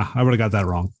 Yeah, I would have got that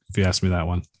wrong if you asked me that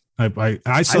one. I saw I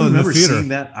it in the remember theater. seeing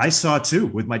that. I saw it too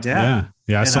with my dad.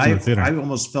 Yeah, I saw it in the theater. I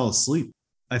almost fell asleep.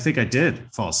 I think I did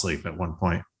fall asleep at one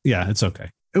point. Yeah, it's okay.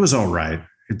 It was all right.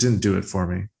 It didn't do it for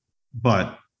me.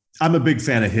 But I'm a big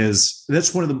fan of his.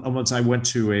 That's one of the ones I went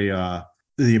to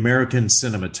the American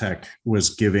Cinematheque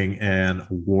was giving an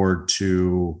award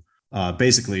to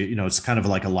basically, it's kind of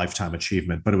like a lifetime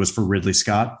achievement, but it was for Ridley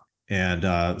Scott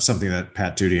and something that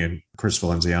Pat Doody and Chris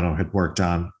Valenziano had worked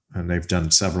on. And they've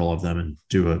done several of them and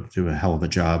do a hell of a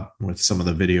job with some of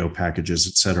the video packages,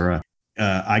 et cetera.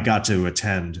 I got to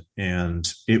attend, and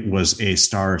it was a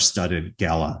star-studded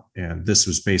gala. And this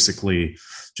was basically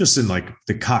just in like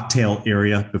the cocktail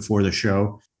area before the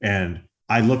show. And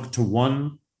I looked to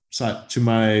one side, to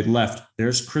my left,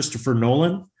 there's Christopher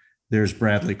Nolan. There's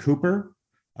Bradley Cooper.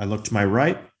 I look to my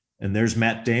right, and there's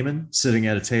Matt Damon sitting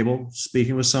at a table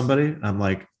speaking with somebody. I'm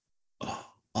like,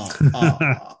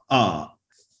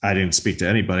 I didn't speak to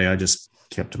anybody. I just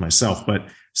kept to myself. But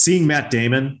seeing Matt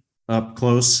Damon up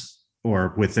close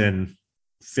or within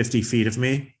 50 feet of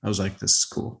me, I was like, this is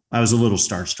cool. I was a little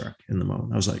starstruck in the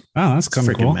moment. I was like, oh, that's kind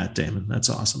of cool. Matt Damon. That's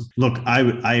awesome. Look,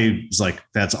 I was like,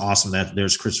 that's awesome.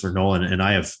 There's Christopher Nolan. And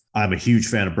I'm a huge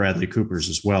fan of Bradley Cooper's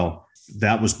as well.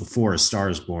 That was before A Star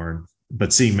is Born.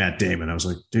 But seeing Matt Damon, I was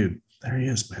like, dude, there he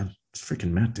is, man. It's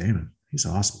freaking Matt Damon. He's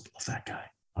awesome. Love that guy.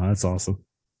 Oh, that's awesome.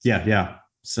 Yeah.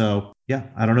 So, yeah,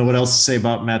 I don't know what else to say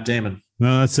about Matt Damon.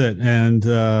 No, that's it. And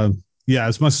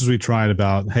as much as we tried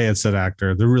about, hey, it's that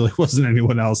actor, there really wasn't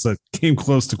anyone else that came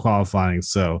close to qualifying.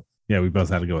 So, yeah, we both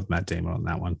had to go with Matt Damon on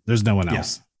that one. There's no one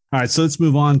else. Yeah. All right, so let's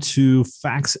move on to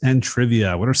facts and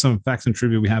trivia. What are some facts and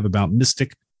trivia we have about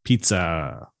Mystic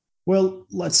Pizza? Well,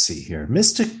 let's see here.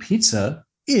 Mystic Pizza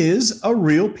is a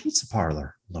real pizza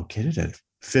parlor located at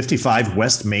 55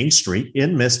 West Main Street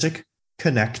in Mystic,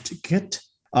 Connecticut.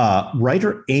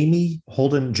 Writer Amy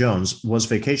Holden Jones was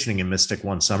vacationing in Mystic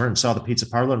one summer and saw the pizza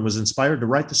parlor and was inspired to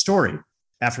write the story.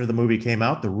 After the movie came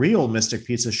out, the real Mystic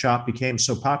Pizza shop became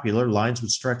so popular, lines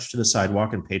would stretch to the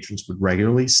sidewalk and patrons would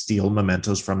regularly steal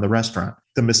mementos from the restaurant.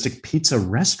 The Mystic Pizza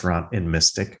restaurant in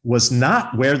Mystic was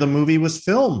not where the movie was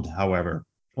filmed, however.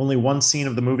 Only one scene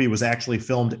of the movie was actually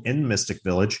filmed in Mystic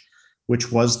Village,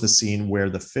 which was the scene where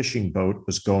the fishing boat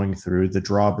was going through the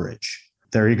drawbridge.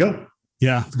 There you go.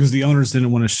 Yeah, because the owners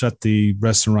didn't want to shut the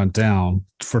restaurant down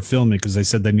for filming because they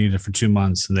said they needed it for 2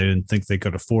 months and they didn't think they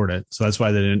could afford it. So that's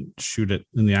why they didn't shoot it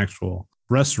in the actual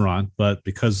restaurant. But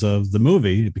because of the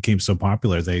movie, it became so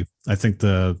popular. I think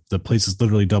the place is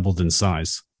literally doubled in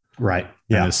size. Right.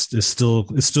 Yeah. It's still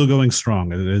going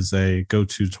strong. It is a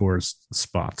go-to tourist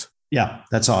spot. Yeah,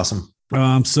 that's awesome.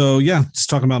 Just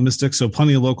talking about Mystic. So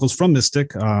plenty of locals from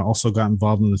Mystic also got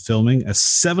involved in the filming as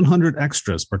 700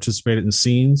 extras participated in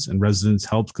scenes and residents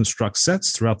helped construct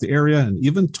sets throughout the area and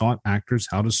even taught actors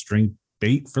how to string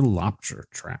bait for lobster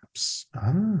traps.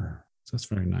 So that's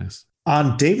very nice.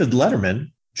 On David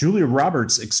Letterman, Julia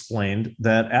Roberts explained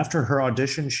that after her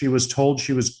audition, she was told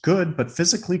she was good, but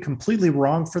physically completely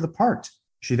wrong for the part.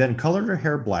 She then colored her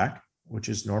hair black, which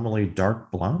is normally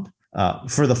dark blonde,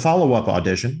 for the follow-up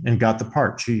audition and got the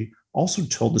part. She also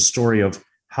told the story of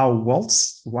how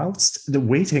whilst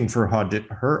waiting for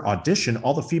her audition,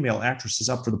 all the female actresses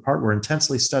up for the part were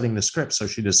intensely studying the script. So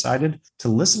she decided to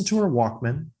listen to her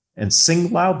Walkman and sing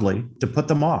loudly to put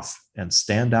them off and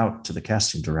stand out to the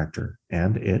casting director.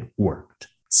 And it worked.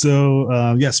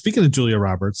 So, speaking of Julia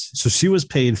Roberts, so she was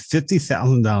paid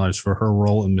 $50,000 for her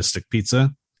role in Mystic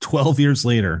Pizza. 12 years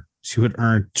later, she would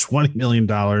earn $20 million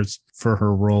for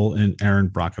her role in Erin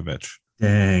Brockovich.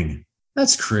 Dang.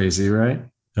 That's crazy, right?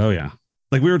 Oh, yeah.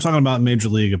 Like we were talking about Major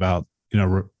League about,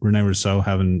 Rene Russo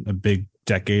having a big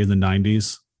decade in the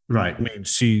 90s. Right. I mean,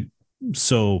 she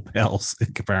so pales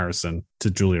in comparison to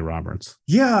Julia Roberts.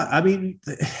 Yeah. I mean,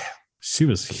 she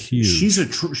was huge.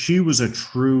 She was a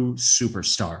true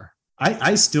superstar.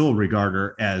 I still regard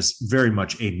her as very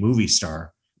much a movie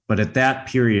star, but at that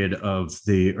period of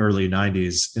the early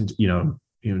 90s and,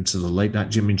 into the late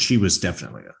 90s, I mean, she was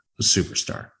definitely a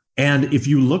superstar. And if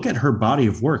you look at her body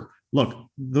of work, look,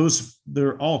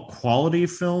 they're all quality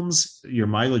films. Your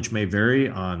mileage may vary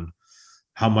on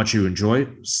how much you enjoy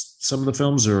some of the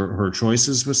films or her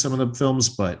choices with some of the films,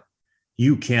 but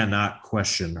you cannot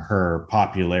question her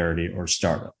popularity or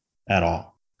stardom at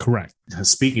all. Correct.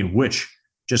 Speaking of which,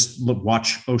 just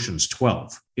watch Ocean's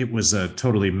 12. It was a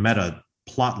totally meta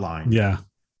plot line. Yeah.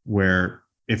 Where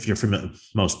if you're familiar,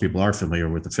 most people are familiar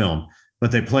with the film,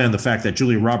 but they play on the fact that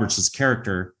Julia Roberts'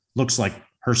 character looks like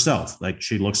herself, like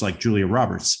she looks like Julia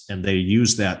Roberts, and they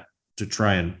use that to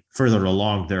try and further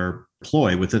along their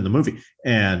ploy within the movie.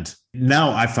 And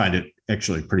now I find it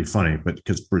actually pretty funny, but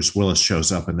because Bruce Willis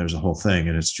shows up and there's a whole thing,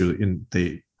 and it's Julia, and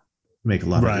they make a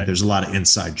lot of it. There's a lot of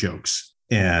inside jokes,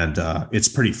 and it's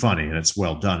pretty funny and it's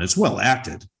well done. It's well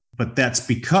acted, but that's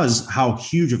because how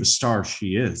huge of a star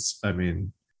she is. I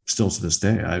mean, still to this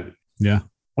day,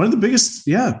 one of the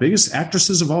biggest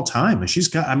actresses of all time. And she's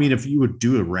got, I mean, if you would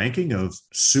do a ranking of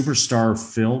superstar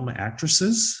film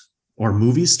actresses or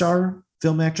movie star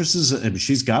film actresses, I mean,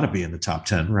 she's got to be in the top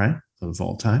 10, right? Of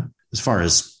all time, as far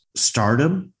as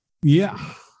stardom. Yeah.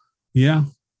 Yeah.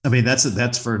 I mean,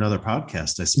 that's for another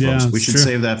podcast, I suppose. We should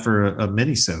save that for a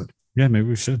mini-sode. Yeah, maybe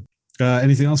we should.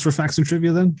 Anything else for facts and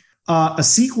trivia then? A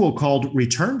sequel called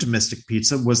Return to Mystic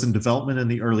Pizza was in development in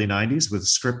the early 90s with a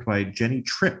script by Jenny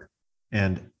Tripp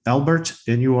and Albert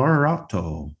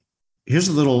Inarritu. Here's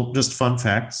a little just fun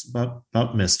facts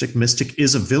about Mystic. Mystic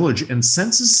is a village and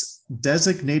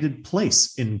census-designated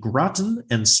place in Groton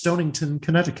and Stonington,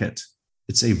 Connecticut.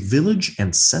 It's a village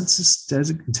and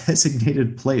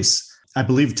census-designated place. I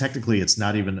believe technically it's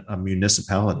not even a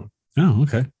municipality. Oh,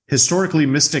 okay. Historically,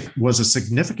 Mystic was a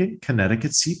significant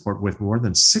Connecticut seaport with more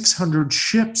than 600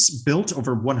 ships built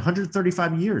over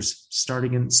 135 years,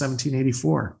 starting in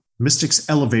 1784. Mystic's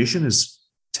elevation is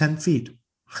 10 feet.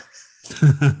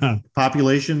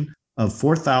 Population of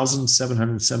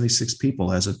 4,776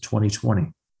 people as of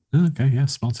 2020. Okay, yeah,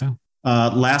 small town.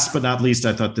 Last but not least,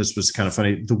 I thought this was kind of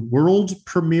funny. The world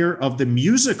premiere of the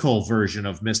musical version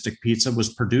of Mystic Pizza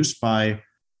was produced by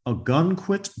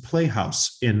Ogunquit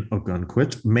Playhouse in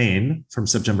Ogunquit, Maine, from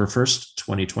September 1st,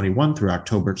 2021 through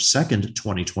October 2nd,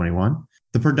 2021.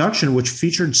 The production, which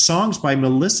featured songs by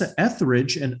Melissa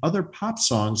Etheridge and other pop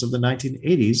songs of the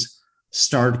 1980s,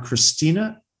 starred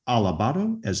Christina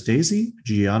Alabado as Daisy,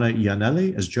 Gianna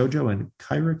Iannelli as Jojo, and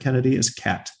Kyra Kennedy as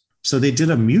Kat. So they did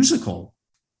a musical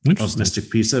of Mystic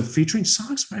Pizza featuring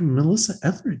songs by Melissa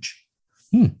Etheridge.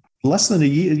 Less than a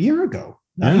year ago.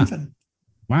 Not even.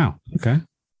 Wow. Okay.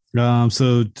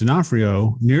 So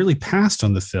D'Onofrio nearly passed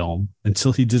on the film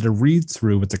until he did a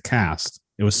read-through with the cast.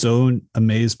 It was so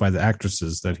amazed by the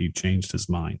actresses that he changed his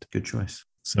mind. Good choice.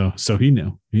 So he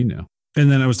knew.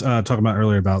 And then I was talking about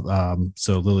earlier about,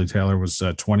 so Lily Taylor was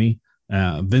 20.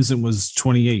 Vincent was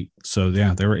 28. So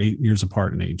yeah, they were 8 years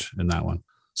apart in age in that one.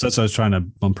 So that's why I was trying to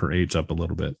bump her age up a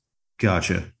little bit.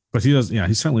 Gotcha. But he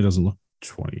certainly doesn't look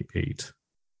 28.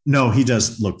 No, he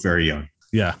does look very young.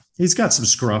 Yeah. He's got some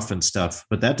scruff and stuff,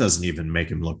 but that doesn't even make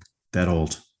him look that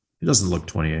old. He doesn't look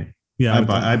 28. Yeah.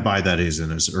 I buy that he's in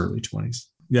his early 20s.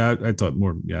 Yeah, I thought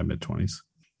more, mid-20s.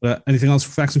 Anything else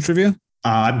for facts and trivia?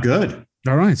 I'm good.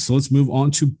 All right, so let's move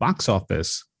on to box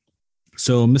office.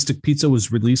 So Mystic Pizza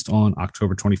was released on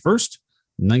October 21st,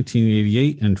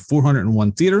 1988 in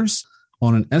 401 theaters.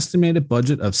 On an estimated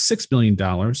budget of $6 million,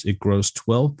 it grossed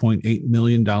 $12.8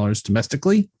 million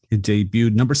domestically. It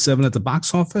debuted number 7 at the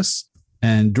box office.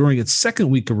 And during its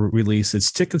second week of release,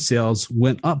 its ticket sales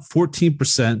went up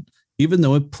 14%, even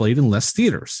though it played in less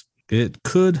theaters. It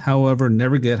could, however,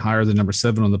 never get higher than number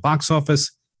 7 on the box office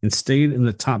and stayed in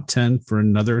the top 10 for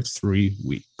another 3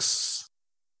 weeks.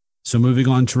 So moving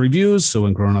on to reviews. So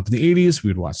when growing up in the 80s, we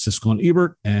would watch Siskel and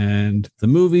Ebert and the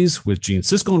movies with Gene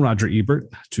Siskel and Roger Ebert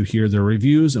to hear their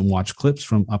reviews and watch clips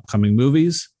from upcoming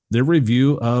movies. Their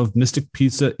review of Mystic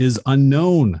Pizza is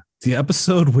unknown. The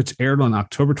episode, which aired on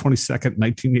October 22nd,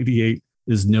 1988,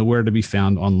 is nowhere to be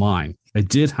found online. I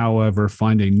did, however,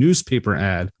 find a newspaper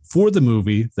ad for the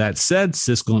movie that said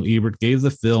Siskel and Ebert gave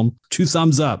the film 2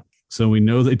 thumbs up. So we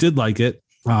know they did like it.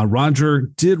 Roger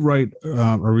did write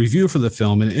a review for the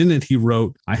film, and in it he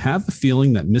wrote, "I have a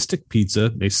feeling that Mystic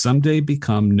Pizza may someday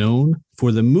become known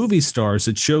for the movie stars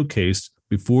it showcased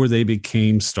before they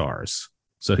became stars."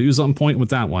 So he was on point with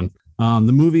that one.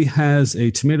 The movie has a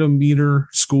tomato meter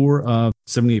score of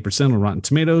 78% on Rotten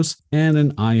Tomatoes and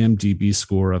an IMDb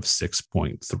score of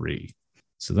 6.3.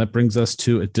 So that brings us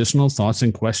to additional thoughts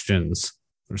and questions.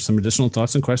 There's some additional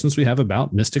thoughts and questions we have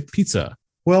about Mystic Pizza.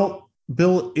 Well,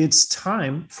 Bill, it's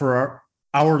time for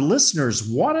our listeners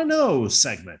want to know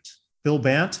segment. Bill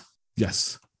Bant,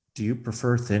 Yes. do you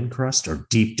prefer thin crust or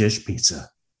deep dish pizza?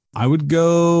 I would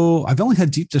go, I've only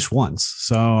had deep dish once,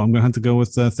 so I'm going to have to go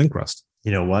with thin crust.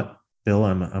 You know what, Bill?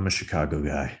 I'm a Chicago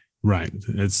guy. Right.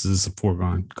 It's a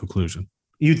foregone conclusion.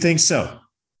 You'd think so.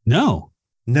 No.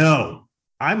 No,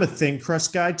 I'm a thin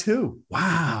crust guy too.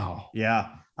 Wow. Yeah,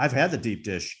 I've had the deep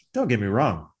dish. Don't get me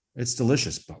wrong. It's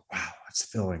delicious, but wow, it's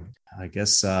filling. I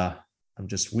guess I'm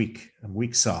just weak. I'm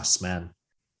weak sauce, man.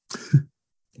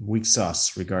 Weak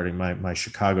sauce regarding my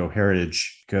Chicago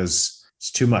heritage because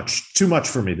it's too much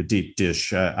for me. The deep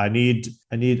dish. I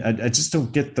just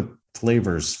don't get the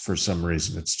flavors for some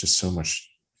reason. It's just so much.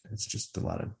 It's just a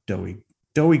lot of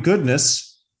doughy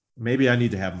goodness. Maybe I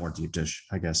need to have more deep dish.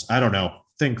 I guess I don't know.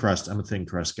 Thin crust. I'm a thin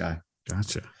crust guy.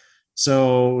 Gotcha.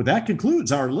 So that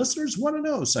concludes our listeners want to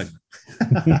know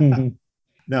segment.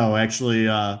 No, actually,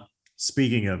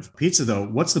 speaking of pizza, though,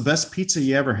 what's the best pizza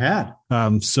you ever had?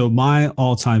 So my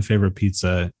all-time favorite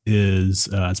pizza is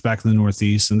it's back in the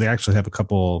Northeast, and they actually have a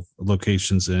couple of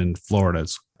locations in Florida.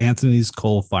 It's Anthony's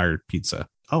Coal-Fired Pizza.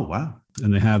 Oh, wow.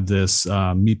 And they have this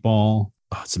meatball.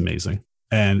 Oh, it's amazing.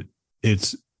 And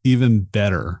it's even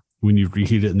better when you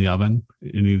reheat it in the oven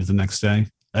and eat it the next day.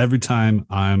 Every time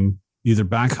I'm either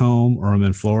back home or I'm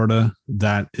in Florida,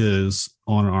 that is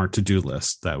on our to-do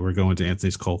list that we're going to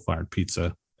Anthony's Coal-Fired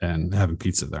Pizza and having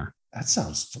pizza there. That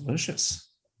sounds delicious.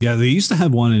 Yeah, they used to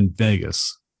have one in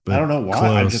Vegas. But I don't know why.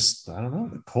 closed. I don't know.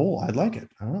 The coal, I like it.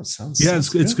 I don't know. It sounds. Yeah, it's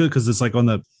good because it's like on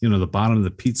the the bottom of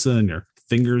the pizza, and your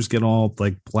fingers get all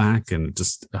like black, and it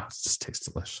just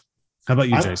tastes delicious. How about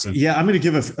you, Jason? I'm going to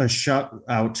give a shout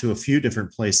out to a few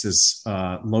different places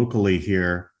locally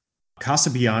here.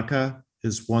 Casabianca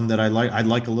is one that I like. I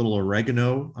like a little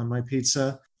oregano on my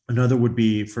pizza. Another would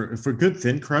be for good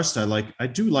thin crust. I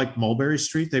do like Mulberry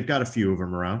Street. They've got a few of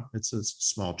them around. It's a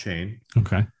small chain.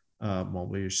 Okay.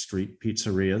 Mulberry Street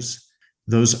pizzerias.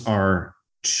 Those are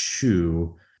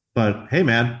two. But hey,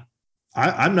 man,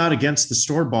 I'm not against the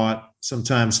store bought.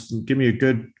 Sometimes give me a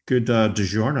good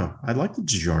DiGiorno. I like the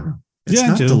DiGiorno. It's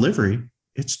not delivery.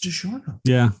 It's DiGiorno.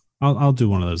 Yeah. I'll do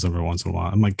one of those every once in a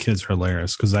while. And my kids are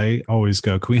hilarious because they always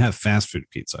go, "Can we have fast food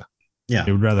pizza?" Yeah.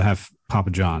 They would rather have Papa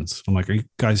John's. I'm like, "Are you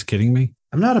guys kidding me?"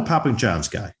 I'm not a Papa John's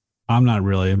guy. I'm not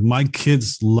really. My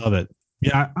kids love it.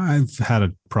 Yeah, I've had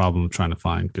a problem trying to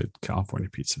find good California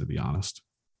pizza, to be honest.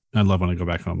 I love when I go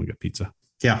back home and get pizza.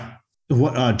 Yeah.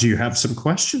 What do you have some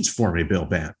questions for me, Bill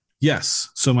Bant? Yes.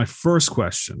 So my first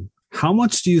question, how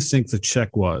much do you think the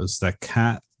check was that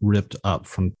Kat ripped up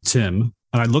from Tim?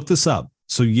 And I looked this up.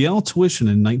 So Yale tuition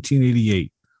in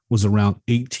 1988 was around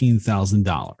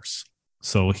 $18,000.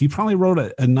 So he probably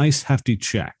wrote a nice hefty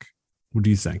check. What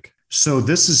do you think? So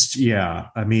this is,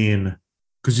 I mean,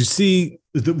 because you see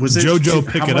JoJo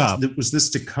pick it up. Was this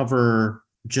to cover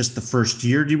just the first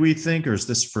year, do we think, or is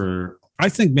this for? I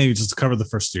think maybe just to cover the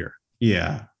first year.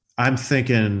 Yeah, I'm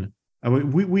thinking. I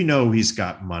mean, we know he's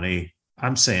got money.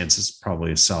 I'm saying it's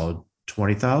probably a solid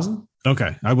 20,000.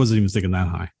 Okay, I wasn't even thinking that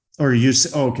high. Or you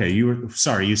said, okay, you were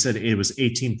sorry. You said it was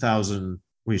 18,000.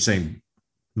 Were you saying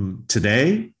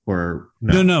today or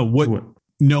no? No. What?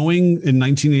 Knowing in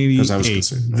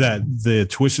 1988 that the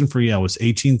tuition for Yale was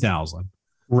 18,000.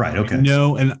 Right. Okay.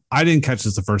 No, and I didn't catch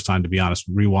this the first time, to be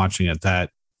honest, rewatching it, that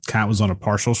Kat was on a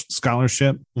partial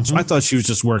scholarship. Mm-hmm. So I thought she was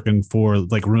just working for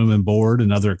like room and board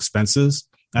and other expenses.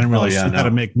 I didn't realize she had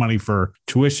to make money for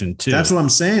tuition too. That's what I'm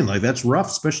saying. Like, that's rough,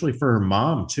 especially for her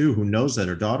mom too, who knows that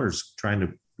her daughter's trying to.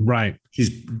 Right. His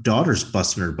daughter's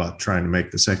busting her butt trying to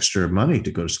make this extra money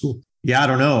to go to school. Yeah, I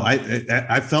don't know.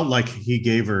 I felt like he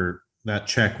gave her that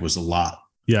check was a lot.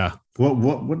 Yeah.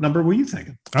 What number were you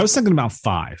thinking? I was thinking about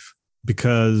 5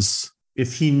 because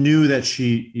if he knew that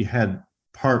she had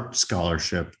part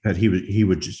scholarship that he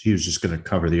was just going to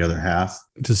cover the other half.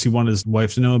 Does he want his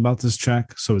wife to know about this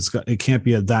check? So it can't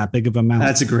be that big of amount.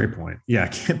 That's a great point. Yeah,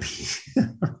 it can't be.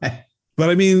 Right. But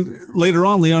I mean, later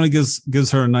on, Leona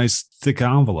gives her a nice thick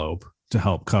envelope to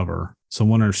help cover. So I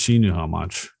wonder if she knew how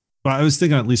much. But I was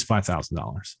thinking at least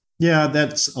 $5,000. Yeah,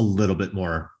 that's a little bit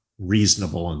more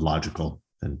reasonable and logical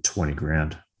than 20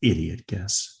 grand. Idiot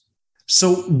guess.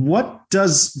 So what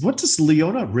does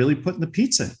Leona really put in the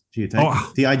pizza, do you think?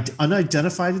 Oh, the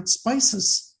unidentified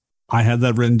spices. I had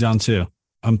that written down too.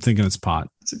 I'm thinking it's pot.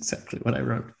 That's exactly what I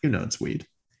wrote. It's weed.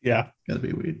 Yeah. Gotta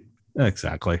be weed.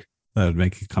 Exactly. That would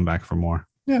make you come back for more.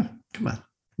 Yeah, come on.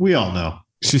 We all know.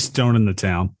 She's stoning the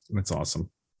town. That's awesome.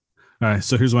 All right,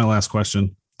 so here's my last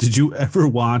question. Did you ever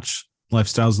watch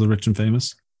Lifestyles of the Rich and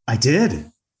Famous? I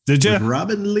did. Did you? With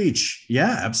Robin Leach.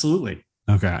 Yeah, absolutely.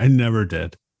 Okay, I never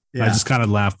did. Yeah. I just kind of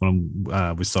laughed when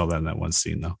we saw that in that one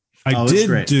scene, though. I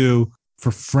did do, for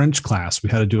French class, we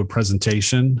had to do a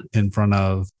presentation in front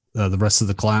of the rest of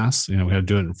the class. We had to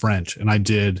do it in French. And I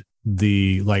did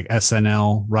the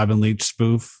SNL Robin Leach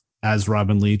spoof as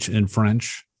Robin Leach in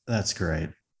French. That's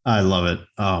great. I love it.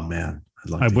 Oh, man. I'd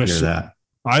like to hear that.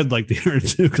 I'd like to hear it,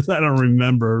 too, because I don't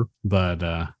remember.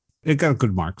 But it got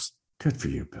good marks. Good for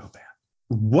you, Bill Band.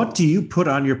 What do you put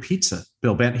on your pizza,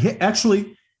 Bill Band?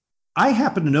 Actually, I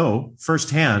happen to know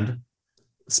firsthand,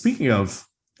 speaking of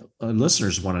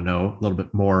listeners want to know a little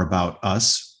bit more about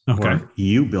us, or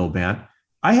you, Bill Bant.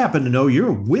 I happen to know you're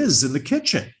a whiz in the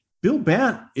kitchen. Bill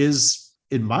Bant is,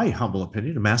 in my humble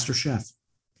opinion, a master chef.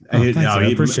 I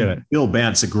appreciate it. Bill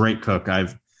Bant's a great cook.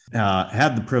 I've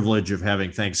had the privilege of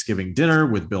having Thanksgiving dinner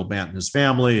with Bill Bant and his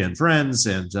family and friends,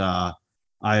 and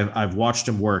I've watched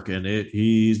him work, and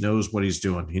he knows what he's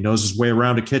doing. He knows his way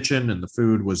around a kitchen, and the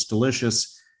food was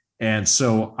delicious. And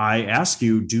so I ask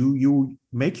you, do you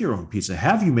make your own pizza?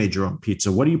 Have you made your own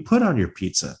pizza? What do you put on your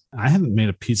pizza? I haven't made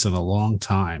a pizza in a long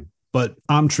time, but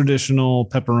I'm traditional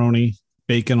pepperoni,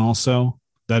 bacon also.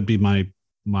 That'd be my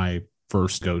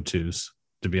first go-tos,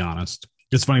 to be honest.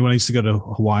 It's funny, when I used to go to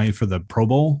Hawaii for the Pro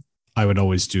Bowl, I would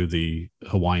always do the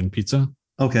Hawaiian pizza.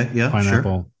 Okay, yeah,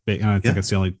 pineapple, sure. Bacon. I think it's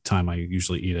the only time I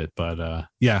usually eat it. But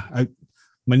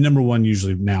my number one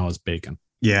usually now is bacon.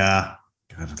 Yeah,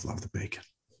 God, I love the bacon.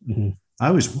 Mm-hmm. I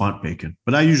always want bacon,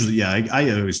 but I usually,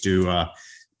 I always do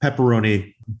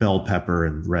pepperoni, bell pepper,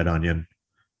 and red onion.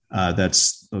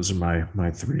 Those are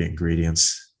my three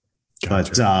ingredients.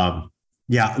 Gotcha.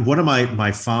 But one of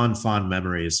my fond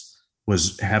memories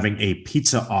was having a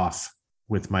pizza off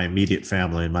with my immediate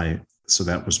family, so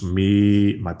that was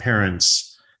me, my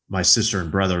parents, my sister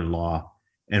and brother-in-law,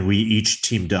 and we each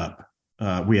teamed up.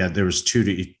 There was two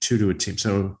to a team,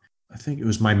 so I think it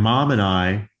was my mom and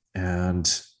I. And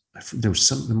there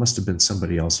must have been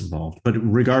somebody else involved, but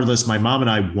regardless, my mom and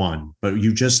I won. But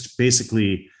you just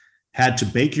basically had to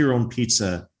bake your own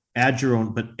pizza, add your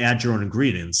own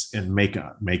ingredients, and make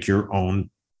your own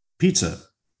pizza,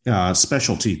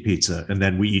 specialty pizza. And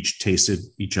then we each tasted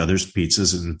each other's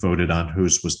pizzas and voted on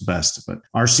whose was the best. But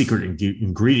our secret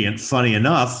ingredient, funny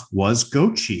enough, was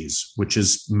goat cheese, which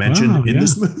is mentioned in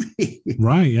this movie.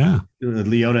 Right? Yeah.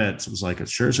 Leona was like, "It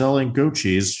sure as hell ain't goat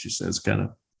cheese," she says, kind of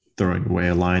throwing away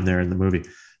a line there in the movie.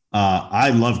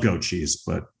 I love goat cheese,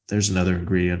 but there's another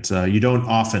ingredient you don't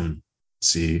often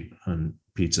see on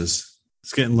pizzas.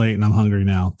 It's getting late and I'm hungry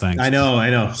now. Thanks. I know.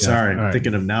 Yeah, sorry. I'm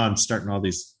thinking of now I'm starting all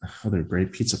these other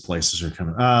great pizza places are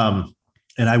coming.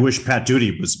 And I wish Pat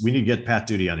Doody we need to get Pat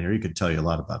Doody on here. He could tell you a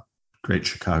lot about great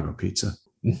Chicago pizza.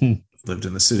 Mm-hmm. Lived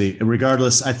in the city.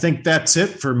 Regardless, I think that's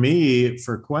it for me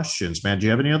for questions, man. Do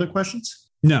you have any other questions?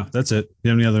 No, that's it. Do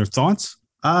you have any other thoughts?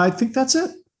 I think that's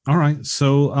it. All right.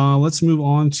 So let's move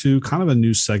on to kind of a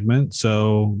new segment.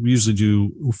 So we usually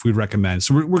do if we recommend.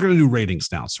 So we're going to do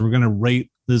ratings now. So we're going to rate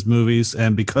these movies.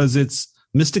 And because it's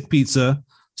Mystic Pizza,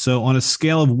 so on a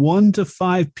scale of 1 to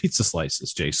 5 pizza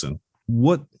slices, Jason,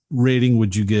 what rating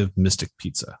would you give Mystic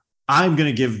Pizza? I'm going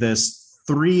to give this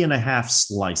 3.5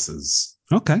 slices.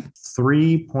 Okay.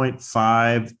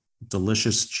 3.5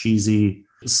 delicious, cheesy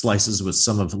slices with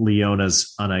some of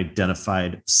Leona's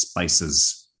unidentified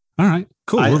spices. All right,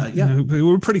 cool.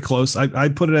 We're pretty close.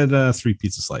 I'd put it at 3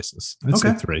 pizza slices. I'd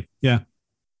say 3. Yeah.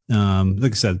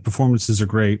 Like I said, performances are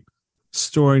great.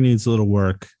 Story needs a little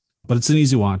work, but it's an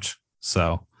easy watch.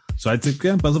 So I think,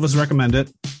 both of us recommend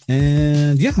it.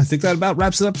 And I think that about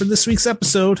wraps it up for this week's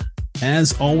episode.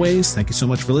 As always, thank you so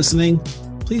much for listening.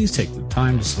 Please take the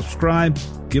time to subscribe,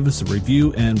 give us a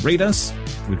review, and rate us.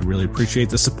 We'd really appreciate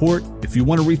the support. If you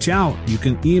want to reach out, you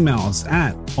can email us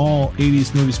at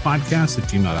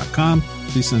all80smoviespodcast@gmail.com.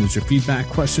 Please send us your feedback,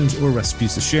 questions, or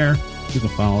recipes to share. You can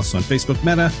follow us on Facebook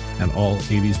Meta at All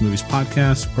 80s Movies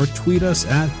Podcast or tweet us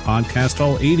at Podcast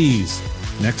All 80s.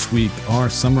 Next week, our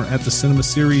Summer at the Cinema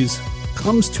series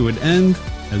comes to an end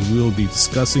as we will be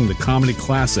discussing the comedy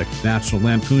classic National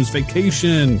Lampoon's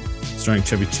Vacation, starring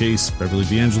Chevy Chase, Beverly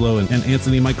D'Angelo, and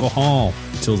Anthony Michael Hall.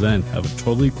 Until then, have a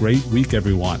totally great week,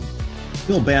 everyone.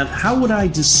 Bill Bant, how would I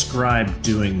describe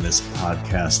doing this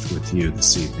podcast with you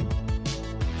this evening?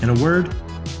 In a word,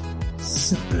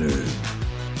 superb.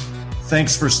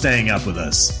 Thanks for staying up with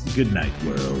us. Good night,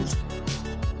 world.